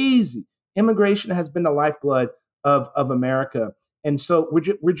crazy. Immigration has been the lifeblood of America. And so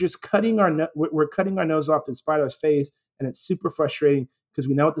we're just cutting our nose off to spite our face, and it's super frustrating because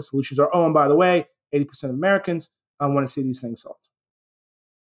we know what the solutions are. Oh, and by the way, 80% of Americans want to see these things solved.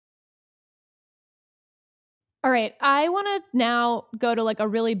 All right, I want to now go to like a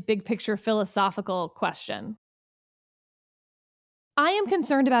really big picture philosophical question. I am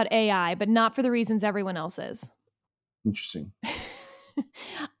concerned about AI, but not for the reasons everyone else is. Interesting.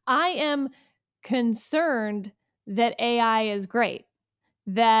 I am concerned that AI is great,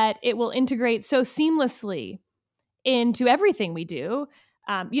 that it will integrate so seamlessly into everything we do.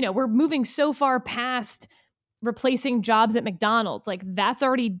 We're moving so far past replacing jobs at McDonald's. Like that's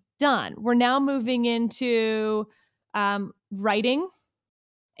already done. We're now moving into writing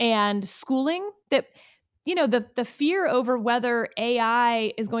and schooling that, the fear over whether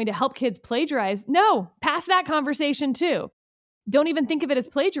AI is going to help kids plagiarize. No, past that conversation too. Don't even think of it as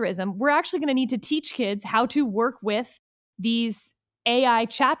plagiarism. We're actually going to need to teach kids how to work with these AI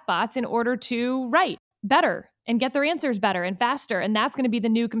chatbots in order to write better and get their answers better and faster. And that's going to be the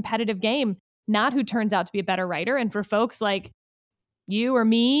new competitive game, not who turns out to be a better writer. And for folks like you or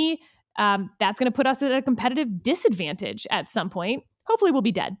me, that's going to put us at a competitive disadvantage at some point. Hopefully we'll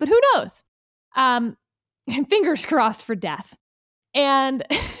be dead, but who knows? Fingers crossed for death. And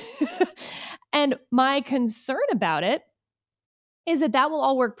and my concern about it is that will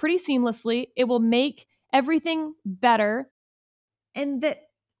all work pretty seamlessly. It will make everything better. And that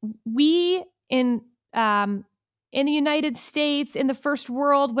we in the United States, in the first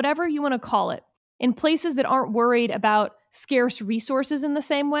world, whatever you want to call it, in places that aren't worried about scarce resources in the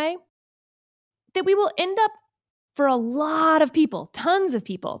same way, that we will end up, for a lot of people, tons of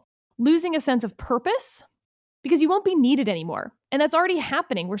people, losing a sense of purpose because you won't be needed anymore. And that's already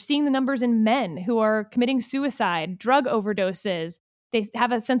happening. We're seeing the numbers in men who are committing suicide, drug overdoses. They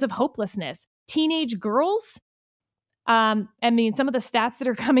have a sense of hopelessness. Teenage girls, some of the stats that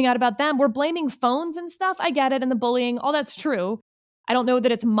are coming out about them, we're blaming phones and stuff. I get it. And the bullying, all that's true. I don't know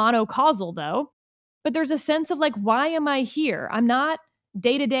that it's monocausal though. But there's a sense of like, why am I here? I'm not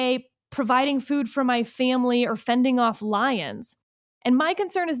day to day providing food for my family or fending off lions. And my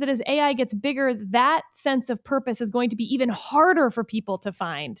concern is that as AI gets bigger, that sense of purpose is going to be even harder for people to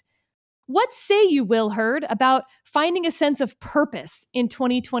find. What say you, Will Hurd, about finding a sense of purpose in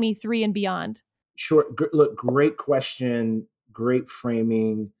 2023 and beyond? Sure. Look, great question. Great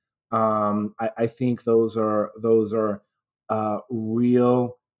framing. I think those are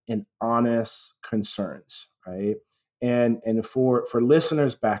real and honest concerns, right? And for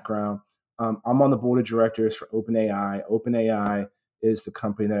listeners' background, I'm on the board of directors for OpenAI. OpenAI is the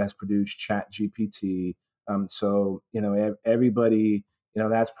company that has produced ChatGPT. So everybody,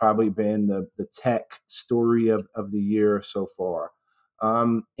 that's probably been the tech story of the year so far.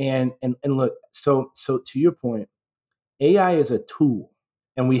 And look, so to your point, AI is a tool,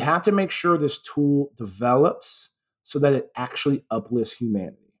 and we have to make sure this tool develops so that it actually uplifts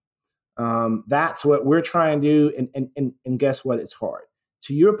humanity. That's what we're trying to do, and guess what? It's hard.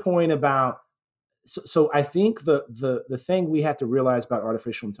 To your point about, so I think the thing we have to realize about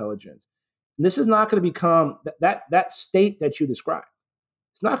artificial intelligence, and this is not going to become that state that you described.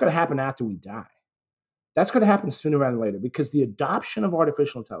 It's not going to happen after we die. That's going to happen sooner rather than later, because the adoption of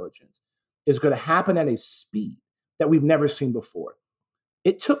artificial intelligence is going to happen at a speed that we've never seen before.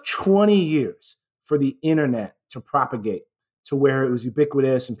 It took 20 years for the internet to propagate to where it was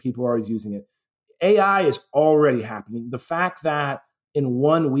ubiquitous and people are using it. AI is already happening. The fact that In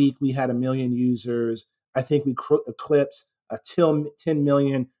 1 week, we had 1 million users. I think we eclipsed 10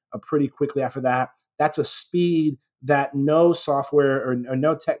 million pretty quickly after that. That's a speed that no software or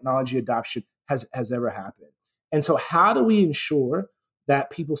no technology adoption has ever happened. And so how do we ensure that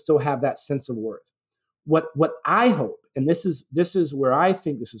people still have that sense of worth? What I hope, and this is where I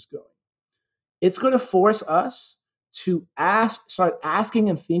think this is going, it's going to force us to start asking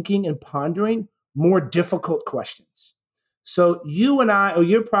and thinking and pondering more difficult questions. So you and I,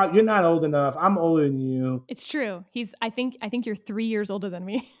 you're not old enough. I'm older than you. It's true. I think you're 3 years older than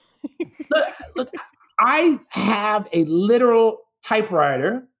me. Look, I have a literal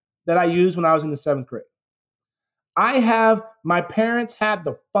typewriter that I used when I was in the 7th grade. My parents had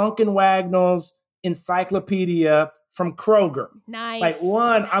the Funk and Wagnalls encyclopedia from Kroger. Nice. Like,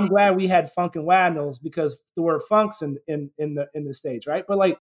 one, I'm glad we had Funk and Wagnalls because there were funks in the States, right? But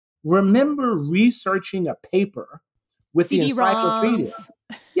like, remember researching a paper with the encyclopedia?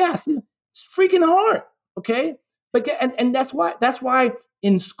 Yes, it's freaking hard. Okay, but and that's why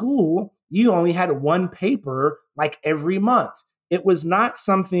in school you only had one paper like every month. It was not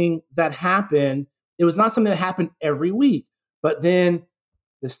something that happened. It was not something that happened every week. But then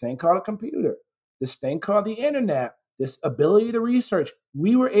this thing called a computer, this thing called the internet, this ability to research,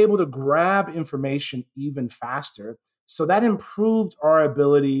 we were able to grab information even faster. So that improved our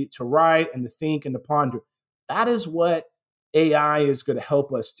ability to write and to think and to ponder. That is what AI is going to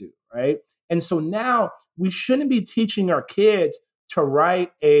help us do, right? And so now we shouldn't be teaching our kids to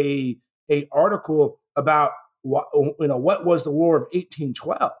write a article about what was the War of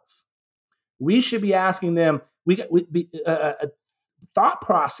 1812. We should be asking them thought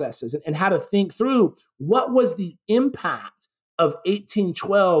processes and how to think through what was the impact of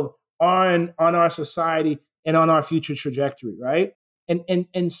 1812 on our society and on our future trajectory, right?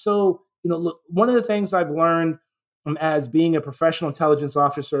 And so, look, one of the things I've learned as being a professional intelligence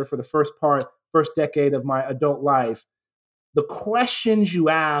officer for the first decade of my adult life, the questions you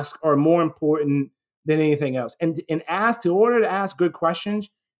ask are more important than anything else. And in order to ask good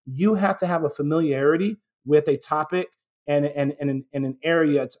questions, you have to have a familiarity with a topic and an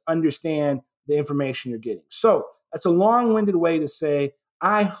area to understand the information you're getting. So that's a long-winded way to say,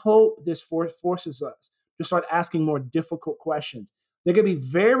 I hope this forces us to start asking more difficult questions. They're going to be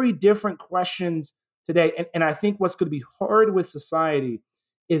very different questions today. And I think what's going to be hard with society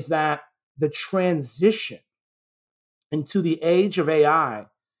is that the transition into the age of AI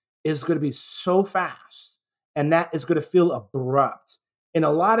is going to be so fast, and that is going to feel abrupt. In a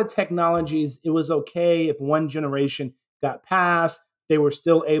lot of technologies, it was okay if one generation got past, they were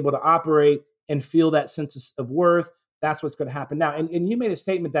still able to operate and feel that sense of worth. That's what's going to happen now. And you made a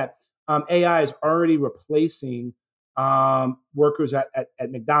statement that AI is already replacing workers at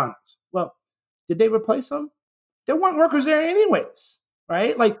McDonald's. Well, did they replace them? There weren't workers there anyways,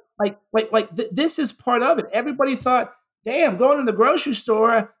 right? This is part of it. Everybody thought, damn, going to the grocery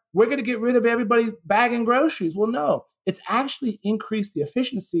store, we're going to get rid of everybody bagging groceries. Well, no, it's actually increased the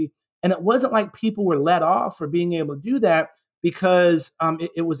efficiency. And it wasn't like people were let off for being able to do that because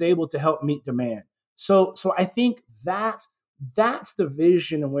it was able to help meet demand. So I think that's the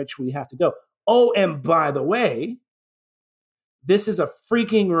vision in which we have to go. Oh, and by the way, this is a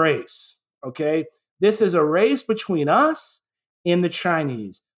freaking race, okay? This is a race between us and the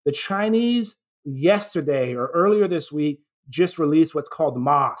Chinese. The Chinese yesterday or earlier this week just released what's called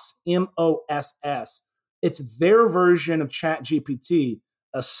MOSS, MOSS. It's their version of ChatGPT.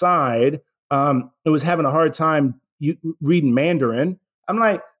 Aside, it was having a hard time reading Mandarin. I'm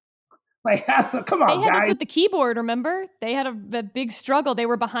like, come on, they had guys. This with the keyboard, remember? They had a big struggle. They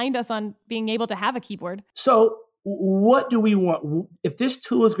were behind us on being able to have a keyboard. So what do we want? If this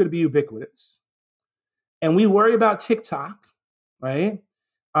tool is going to be ubiquitous and we worry about TikTok, right?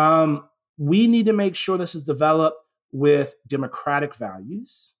 We need to make sure this is developed with democratic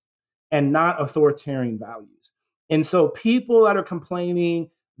values and not authoritarian values. And so people that are complaining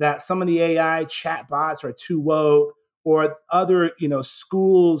that some of the AI chatbots are too woke or other,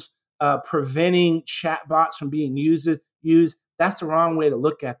 schools preventing chatbots from being used, that's the wrong way to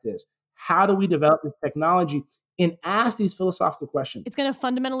look at this. How do we develop this technology and ask these philosophical questions? It's going to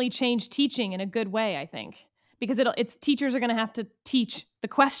fundamentally change teaching in a good way, I think, because it's teachers are going to have to teach the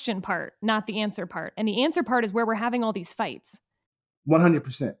question part, not the answer part. And the answer part is where we're having all these fights.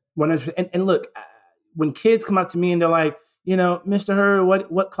 100%. 100%. And look, when kids come up to me and they're like, Mr. Hurd,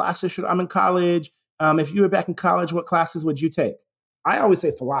 what classes I'm in college? If you were back in college, what classes would you take? I always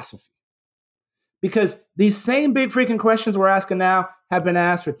say philosophy. Because these same big freaking questions we're asking now have been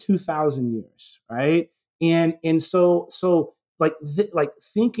asked for 2,000 years, right? And so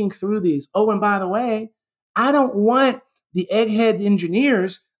thinking through these. Oh, and by the way, I don't want the egghead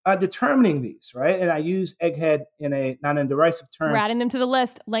engineers determining these, right? And I use egghead in a not a derisive term. We're adding them to the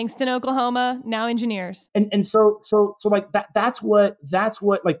list. Langston, Oklahoma, now engineers. And so like that's what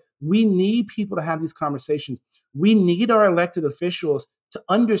like we need people to have these conversations. We need our elected officials to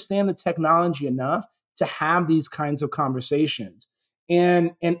understand the technology enough to have these kinds of conversations.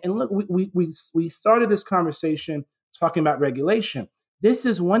 And look, we started this conversation talking about regulation. This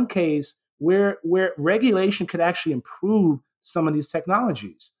is one case where regulation could actually improve some of these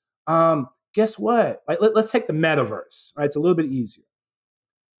technologies. Guess what? Like, let's take the metaverse. Right, it's a little bit easier.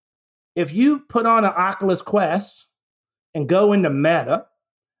 If you put on an Oculus Quest and go into Meta,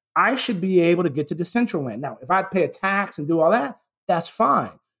 I should be able to get to Decentraland. Now, if I pay a tax and do all that, that's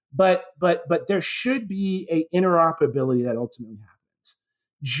fine. But there should be a interoperability that ultimately happens.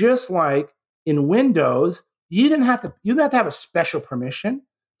 Just like in Windows, you didn't have to have a special permission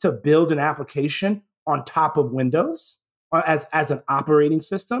to build an application on top of Windows as an operating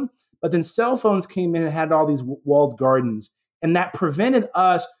system. But then cell phones came in and had all these walled gardens, and that prevented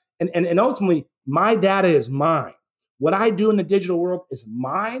us. And ultimately, my data is mine. What I do in the digital world is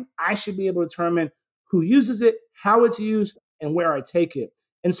mine. I should be able to determine who uses it, how it's used, and where I take it.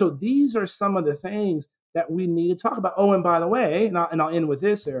 And so these are some of the things that we need to talk about. Oh, and by the way, and I'll end with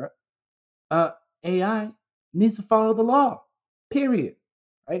this, Sarah. AI needs to follow the law, period.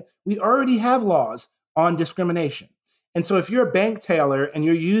 Right? We already have laws on discrimination. And so if you're a bank teller and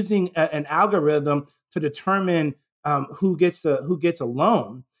you're using an algorithm to determine who gets a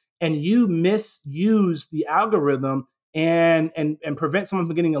loan, and you misuse the algorithm and prevent someone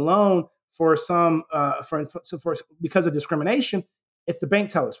from getting a loan for because of discrimination, it's the bank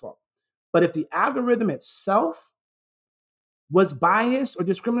teller's fault. But if the algorithm itself was biased or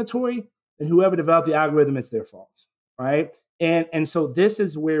discriminatory, then whoever developed the algorithm, it's their fault, right? And so this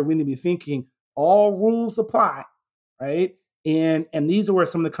is where we need to be thinking all rules apply, right? And these are where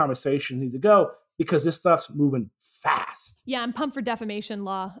some of the conversations need to go, because this stuff's moving fast. Yeah, I'm pumped for defamation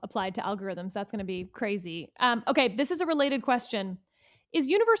law applied to algorithms. That's going to be crazy. Okay, this is a related question. Is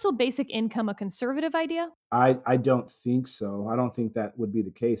universal basic income a conservative idea? I don't think so. I don't think that would be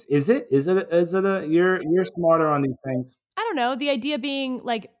the case. Is it? You're smarter on these things. I don't know. The idea being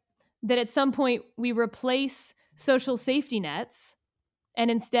like that at some point we replace social safety nets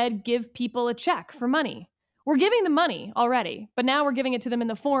and instead give people a check for money. We're giving them money already, but now we're giving it to them in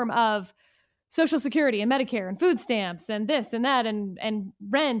the form of Social Security and Medicare and food stamps and this and that and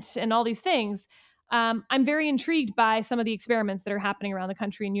rent and all these things. I'm very intrigued by some of the experiments that are happening around the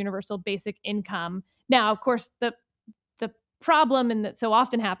country in universal basic income. Now, of course, the problem, and that so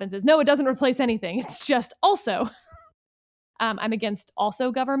often happens, is no, it doesn't replace anything. It's just also. I'm against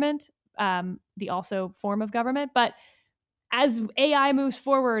also government, the also form of government. But as AI moves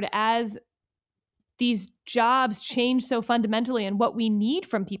forward, as these jobs change so fundamentally and what we need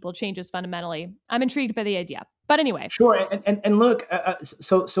from people changes fundamentally, I'm intrigued by the idea. But anyway. Sure. And look,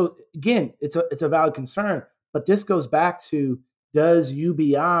 so again, it's a valid concern, but this goes back to, does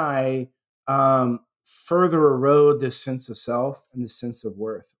UBI further erode this sense of self and the sense of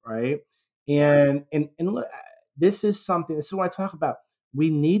worth, right? And look, this is what I talk about. We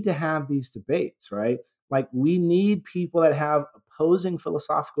need to have these debates, right? Like, we need people that have opposing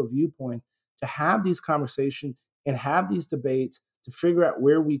philosophical viewpoints to have these conversations and have these debates to figure out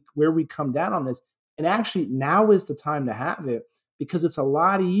where we come down on this. And actually, now is the time to have it, because it's a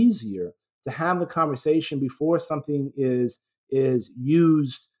lot easier to have the conversation before something is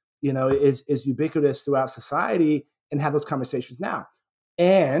used, is ubiquitous throughout society, and have those conversations now.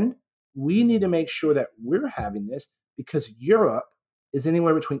 And we need to make sure that we're having this, because Europe is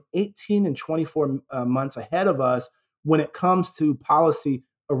anywhere between 18 and 24 months ahead of us when it comes to policy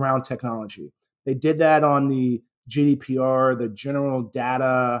around technology. They did that on the GDPR, the General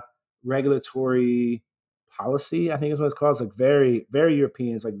Data Regulatory Policy, I think is what it's called. It's like very, very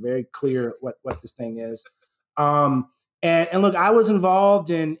European. It's like very clear what this thing is. And look, I was involved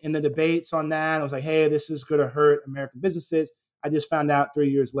in the debates on that. I was like, hey, this is going to hurt American businesses. I just found out 3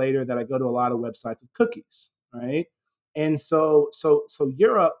 years later that I go to a lot of websites with cookies, right? And so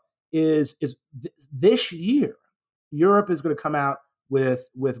Europe is this year, Europe is going to come out with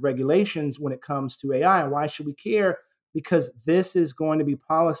regulations when it comes to AI. And why should we care? Because this is going to be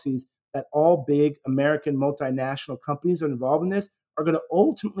policies that all big American multinational companies are involved in this are going to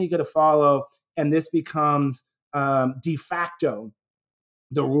ultimately follow, and this becomes de facto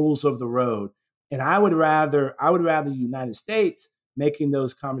the rules of the road. And I would rather the United States making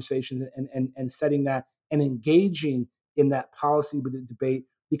those conversations and setting that and engaging in that policy debate,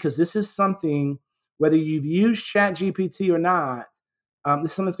 because this is something, whether you've used ChatGPT or not,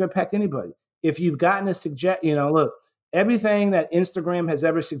 this is something that's going to impact anybody. If you've gotten a look, everything that Instagram has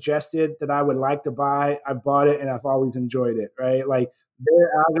ever suggested that I would like to buy, I've bought it and I've always enjoyed it, right? Like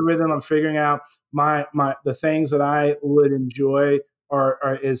their algorithm, I'm figuring out the things that I would enjoy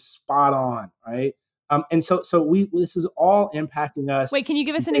is spot on, right? And so this is all impacting us. Wait, can you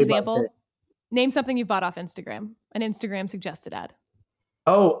give us an example? Name something you bought off Instagram, an Instagram suggested ad.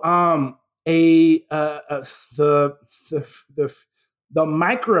 Oh, the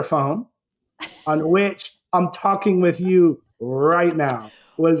microphone on which I'm talking with you right now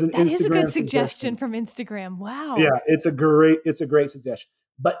was an Instagram. That is a good suggestion from Instagram. Wow. Yeah, it's a great suggestion.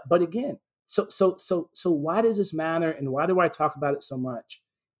 But again, so why does this matter, and why do I talk about it so much?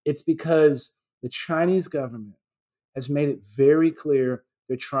 It's because the Chinese government has made it very clear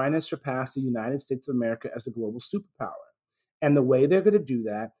they're trying to surpass the United States of America as a global superpower. And the way they're going to do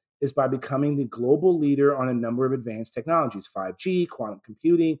that is by becoming the global leader on a number of advanced technologies. 5G, quantum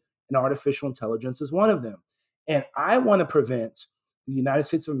computing, and artificial intelligence is one of them. And I want to prevent the United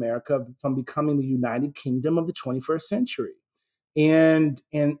States of America from becoming the United Kingdom of the 21st century. And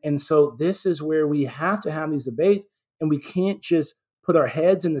so this is where we have to have these debates, and we can't just put our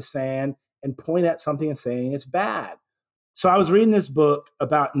heads in the sand and point at something and saying it's bad. So I was reading this book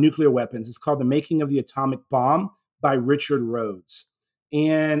about nuclear weapons. It's called The Making of the Atomic Bomb by Richard Rhodes.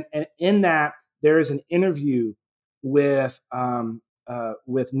 And in that, there is an interview with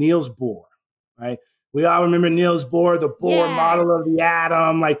Niels Bohr, right? We all remember Niels Bohr, the Bohr model of the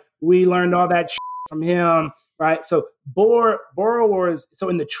atom. Like, we learned all that from him, right? So Bohr was, so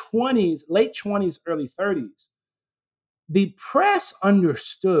in the 20s, late 20s, early 30s, the press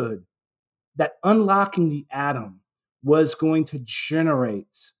understood that unlocking the atom was going to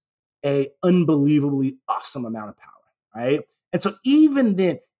generate a unbelievably awesome amount of power, right? And so even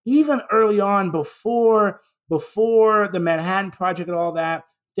then, even early on, before the Manhattan Project and all that,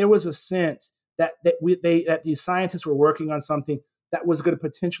 there was a sense that these scientists were working on something that was going to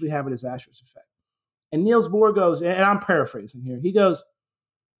potentially have a disastrous effect. And Niels Bohr goes, and I'm paraphrasing here, he goes,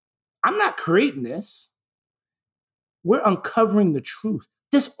 I'm not creating this. We're uncovering the truth.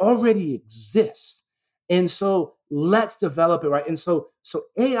 This already exists. And so let's develop it, right? And so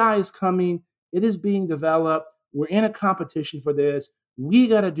AI is coming. It is being developed. We're in a competition for this. We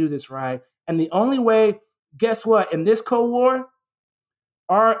got to do this right. And the only way, guess what? In this Cold War,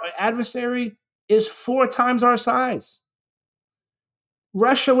 our adversary is 4 times our size.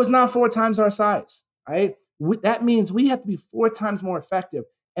 Russia was not 4 times our size, right? That means we have to be 4 times more effective.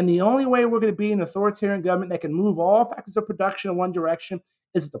 And the only way we're going to be an authoritarian government that can move all factors of production in one direction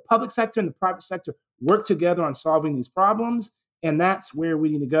is if the public sector and the private sector work together on solving these problems. And that's where we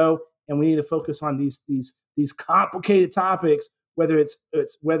need to go. And we need to focus on these complicated topics, whether it's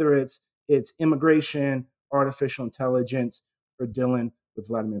immigration, artificial intelligence, or dealing with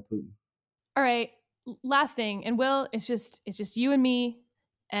Vladimir Putin. All right. Last thing, and Will, it's just you and me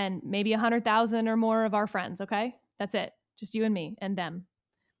and maybe 100,000 or more of our friends, okay? That's it. Just you and me and them.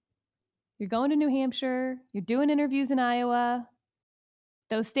 You're going to New Hampshire. You're doing interviews in Iowa.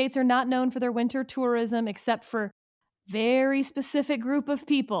 Those states are not known for their winter tourism except for very specific group of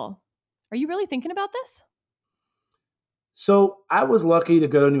people. Are you really thinking about this? So I was lucky to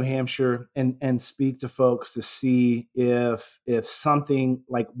go to New Hampshire and speak to folks to see if something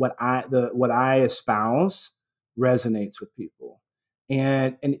like what I espouse resonates with people.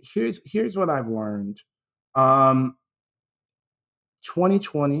 And here's what I've learned.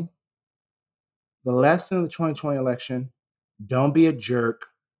 2020, the lesson of the 2020 election: don't be a jerk,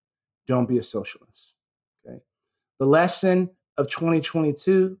 don't be a socialist. Okay. The lesson of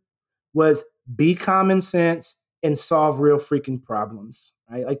 2022 was be common sense and solve real freaking problems,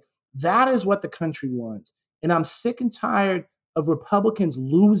 right? Like, that is what the country wants. And I'm sick and tired of Republicans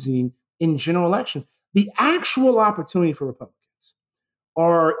losing in general elections. The actual opportunity for Republicans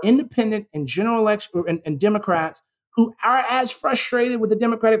are independent and general election and Democrats who are as frustrated with the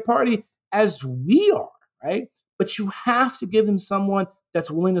Democratic Party as we are, right? But you have to give them someone that's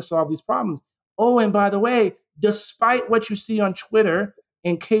willing to solve these problems. Oh, and by the way, despite what you see on Twitter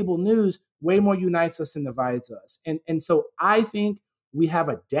and cable news, way more unites us than divides us. And so I think we have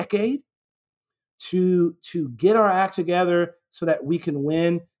a decade to get our act together so that we can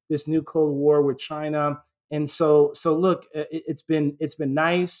win this new Cold War with China. And so look, it's been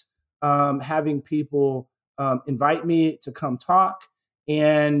nice having people invite me to come talk.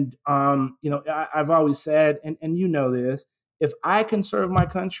 And I've always said, and you know this, if I can serve my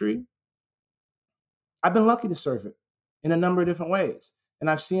country, I've been lucky to serve it in a number of different ways. And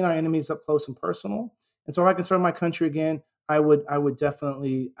I've seen our enemies up close and personal. And so if I can serve my country again, I would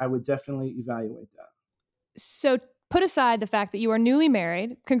definitely evaluate that. So put aside the fact that you are newly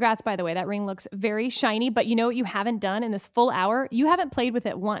married. Congrats, by the way. That ring looks very shiny. But you know what you haven't done in this full hour? You haven't played with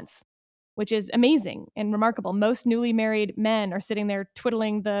it once, which is amazing and remarkable. Most newly married men are sitting there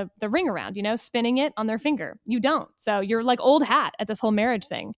twiddling the ring around, spinning it on their finger. You don't. So you're like old hat at this whole marriage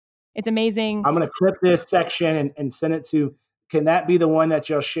thing. It's amazing. I'm going to clip this section and send it to, can that be the one that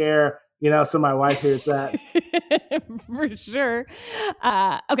you'll share? So my wife hears that. For sure.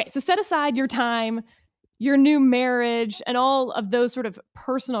 Okay, so set aside your time, your new marriage, and all of those sort of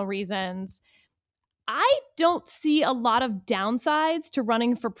personal reasons. I don't see a lot of downsides to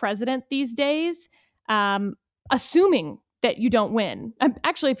running for president these days, assuming that you don't win.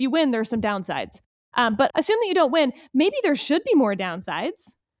 Actually, if you win, there are some downsides. But assume that you don't win, maybe there should be more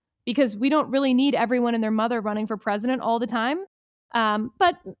downsides because we don't really need everyone and their mother running for president all the time.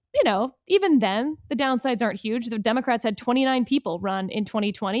 But, even then, the downsides aren't huge. The Democrats had 29 people run in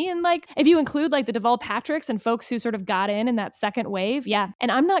 2020. And if you include the Deval Patricks and folks who sort of got in that second wave, yeah.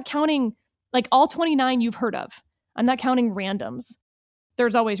 And I'm not counting all 29 you've heard of. I'm not counting randoms.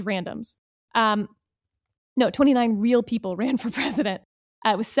 There's always randoms. No, 29 real people ran for president.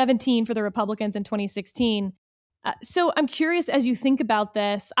 It was 17 for the Republicans in 2016. So I'm curious, as you think about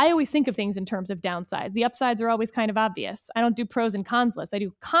this, I always think of things in terms of downsides. The upsides are always kind of obvious. I don't do pros and cons lists. I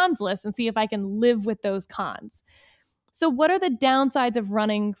do cons lists and see if I can live with those cons. So what are the downsides of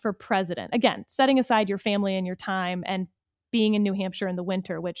running for president? Again, setting aside your family and your time and being in New Hampshire in the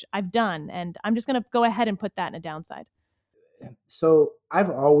winter, which I've done. And I'm just going to go ahead and put that in a downside. So I've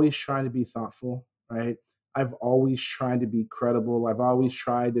always tried to be thoughtful, right? I've always tried to be credible. I've always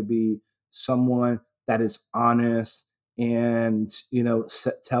tried to be someone that is honest and,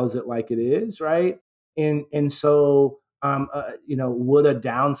 tells it like it is, right? And so, would a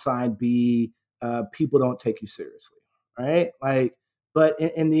downside be people don't take you seriously, right? But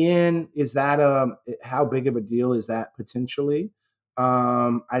in the end, is that how big of a deal is that potentially?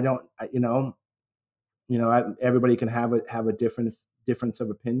 I don't, everybody can have a difference of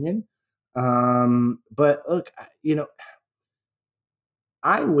opinion. But look,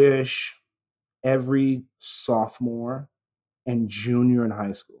 I wish every sophomore and junior in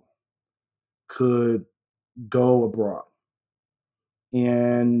high school could go abroad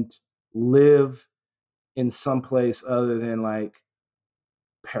and live in some place other than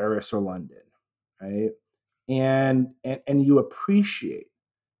Paris or London, right? And you appreciate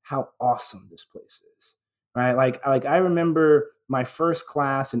how awesome this place is, right? Like I remember my first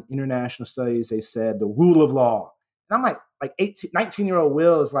class in international studies, they said the rule of law. And I'm like 19-year-old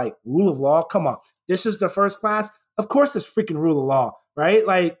Will is like, rule of law? Come on. This is the first class? Of course it's freaking rule of law,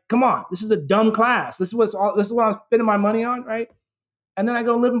 right? Come on. This is a dumb class. This is what I'm spending my money on, right? And then I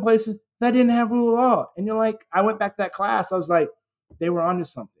go live in places that didn't have rule of law. And you're like, I went back to that class. I was like, they were onto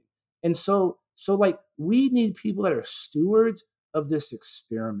something. And so we need people that are stewards of this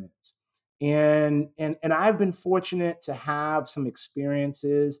experiment. And I've been fortunate to have some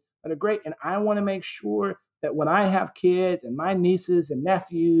experiences that are great. And I want to make sure that when I have kids and my nieces and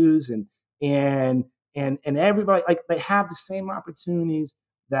nephews and everybody, they have the same opportunities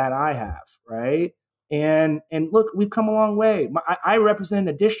that I have, right? And look, we've come a long way. I represent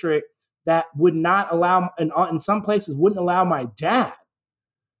a district that would not allow, in some places, wouldn't allow my dad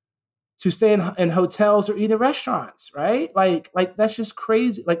to stay in hotels or eat at restaurants, right? Like that's just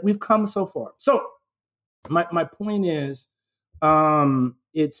crazy. We've come so far. So my point is,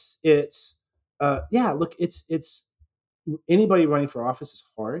 it's anybody running for office is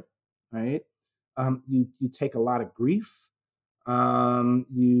hard, right? You take a lot of grief,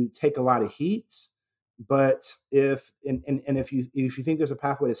 you take a lot of heat, but if you think there's a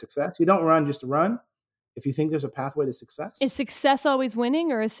pathway to success, you don't run just to run. If you think there's a pathway to success. Is success always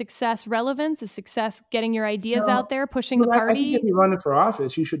winning, or is success relevance? Is success getting your ideas out there, pushing the party? I think if you're running for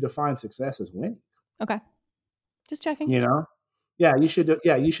office, you should define success as winning. Okay. Just checking. Yeah, you should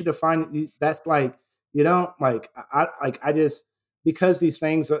define that's I just, because these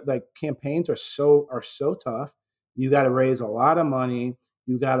things campaigns are so tough, you got to raise a lot of money.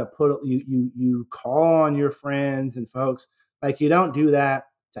 You got to you call on your friends and folks. You don't do that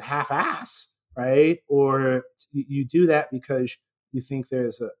to half-ass, right? Or you do that because you think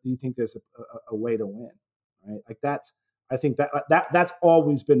there's a way to win, right? I think that's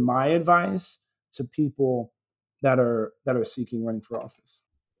always been my advice to people that are seeking running for office.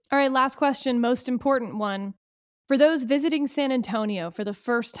 All right, last question, most important one. For those visiting San Antonio for the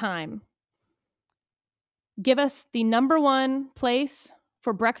first time, give us the number one place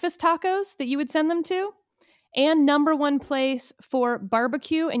for breakfast tacos that you would send them to, and number one place for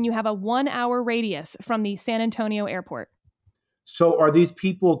barbecue, and you have a 1-hour radius from the San Antonio airport. So are these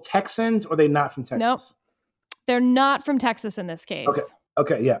people Texans or are they not from Texas? Nope. They're not from Texas in this case.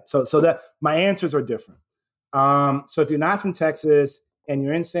 Okay, yeah. So that my answers are different. So if you're not from Texas and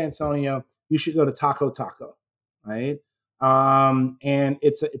you're in San Antonio, you should go to Taco Taco, right? And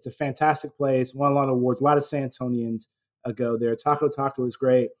it's a fantastic place. Won a lot of awards. A lot of San Antonians go there. Taco Taco is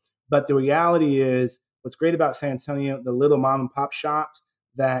great, but the reality is, what's great about San Antonio, the little mom and pop shops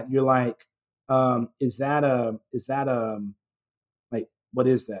that you're like, is that like, what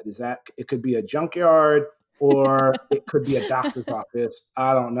is that? Is that, it could be a junkyard or it could be a doctor's office.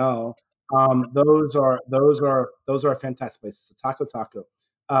 I don't know. Those are fantastic places. So Taco Taco.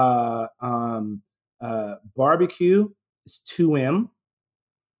 Barbecue is 2M.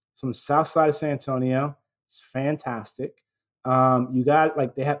 It's on the south side of San Antonio. It's fantastic. You got,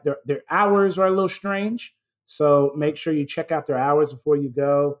 like, they have their hours are a little strange, so make sure you check out their hours before you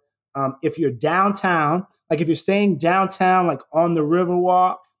go. If you're downtown, like if you're staying downtown, like on the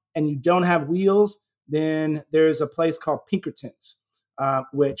Riverwalk, and you don't have wheels, then there's a place called Pinkertons,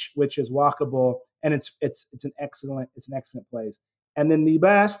 which is walkable, and it's an excellent place. And then the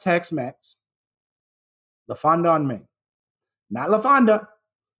best Tex-Mex, La Fonda on Main, not La Fonda,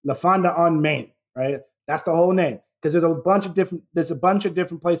 La Fonda on Main, right? That's the whole name, because there's a bunch of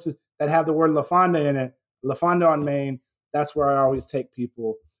different places that have the word La Fonda in it. La Fonda on Main, that's where I always take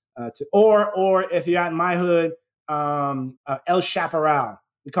people to. Or if you're out in my hood, El Chaparral,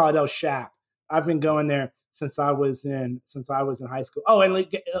 we call it El Chap. I've been going there since I was in high school. Oh, and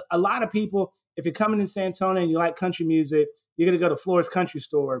like, a lot of people, if you're coming to San Antonio and you like country music, you're gonna go to Flores Country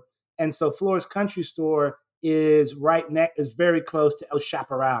Store, and so Flores Country Store is very close to El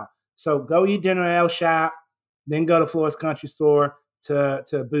Chaparral. So go eat dinner at El Chap, then go to Flores Country Store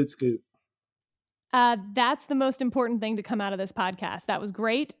to Boot Scoot. That's the most important thing to come out of this podcast. That was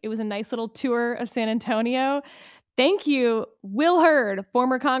great. It was a nice little tour of San Antonio. Thank you, Will Hurd,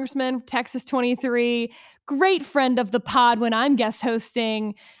 former Congressman, Texas 23, great friend of the pod when I'm guest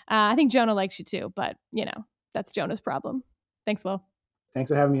hosting. I think Jonah likes you too, but that's Jonah's problem. Thanks, Will.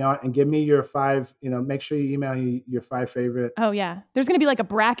 Thanks for having me on, and give me your 5, make sure you email me your 5 favorite. Oh yeah. There's going to be like a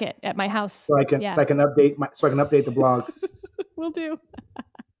bracket at my house. So I can update the blog. Will do.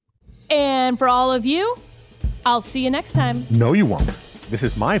 And for all of you, I'll see you next time. No, you won't. This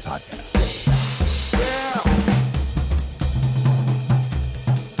is my podcast.